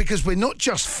 because we're not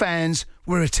just fans,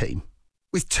 we're a team.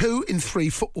 With 2 in 3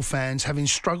 football fans having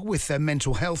struggled with their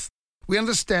mental health, we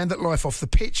understand that life off the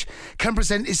pitch can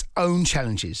present its own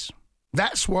challenges.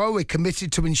 That's why we're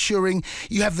committed to ensuring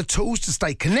you have the tools to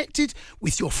stay connected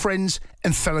with your friends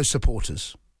and fellow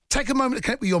supporters. Take a moment to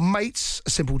connect with your mates. A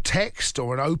simple text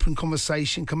or an open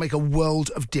conversation can make a world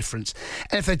of difference.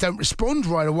 And if they don't respond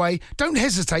right away, don't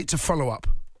hesitate to follow up.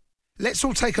 Let's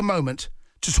all take a moment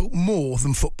to talk more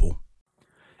than football.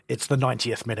 It's the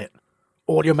 90th minute.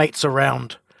 All your mates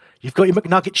around. You've got your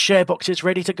McNugget share boxes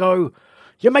ready to go.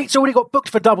 Your mate's already got booked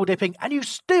for double dipping and you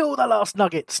steal the last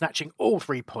nugget, snatching all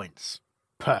 3 points.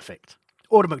 Perfect.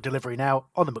 Order McDelivery now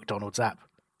on the McDonald's app.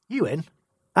 You in?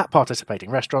 At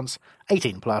participating restaurants,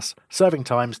 18 plus, serving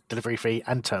times, delivery fee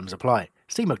and terms apply.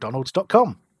 See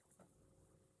mcdonalds.com.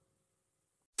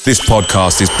 This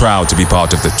podcast is proud to be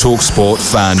part of the TalkSport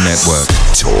Fan Network.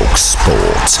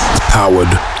 TalkSport.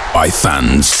 Powered by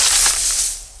fans.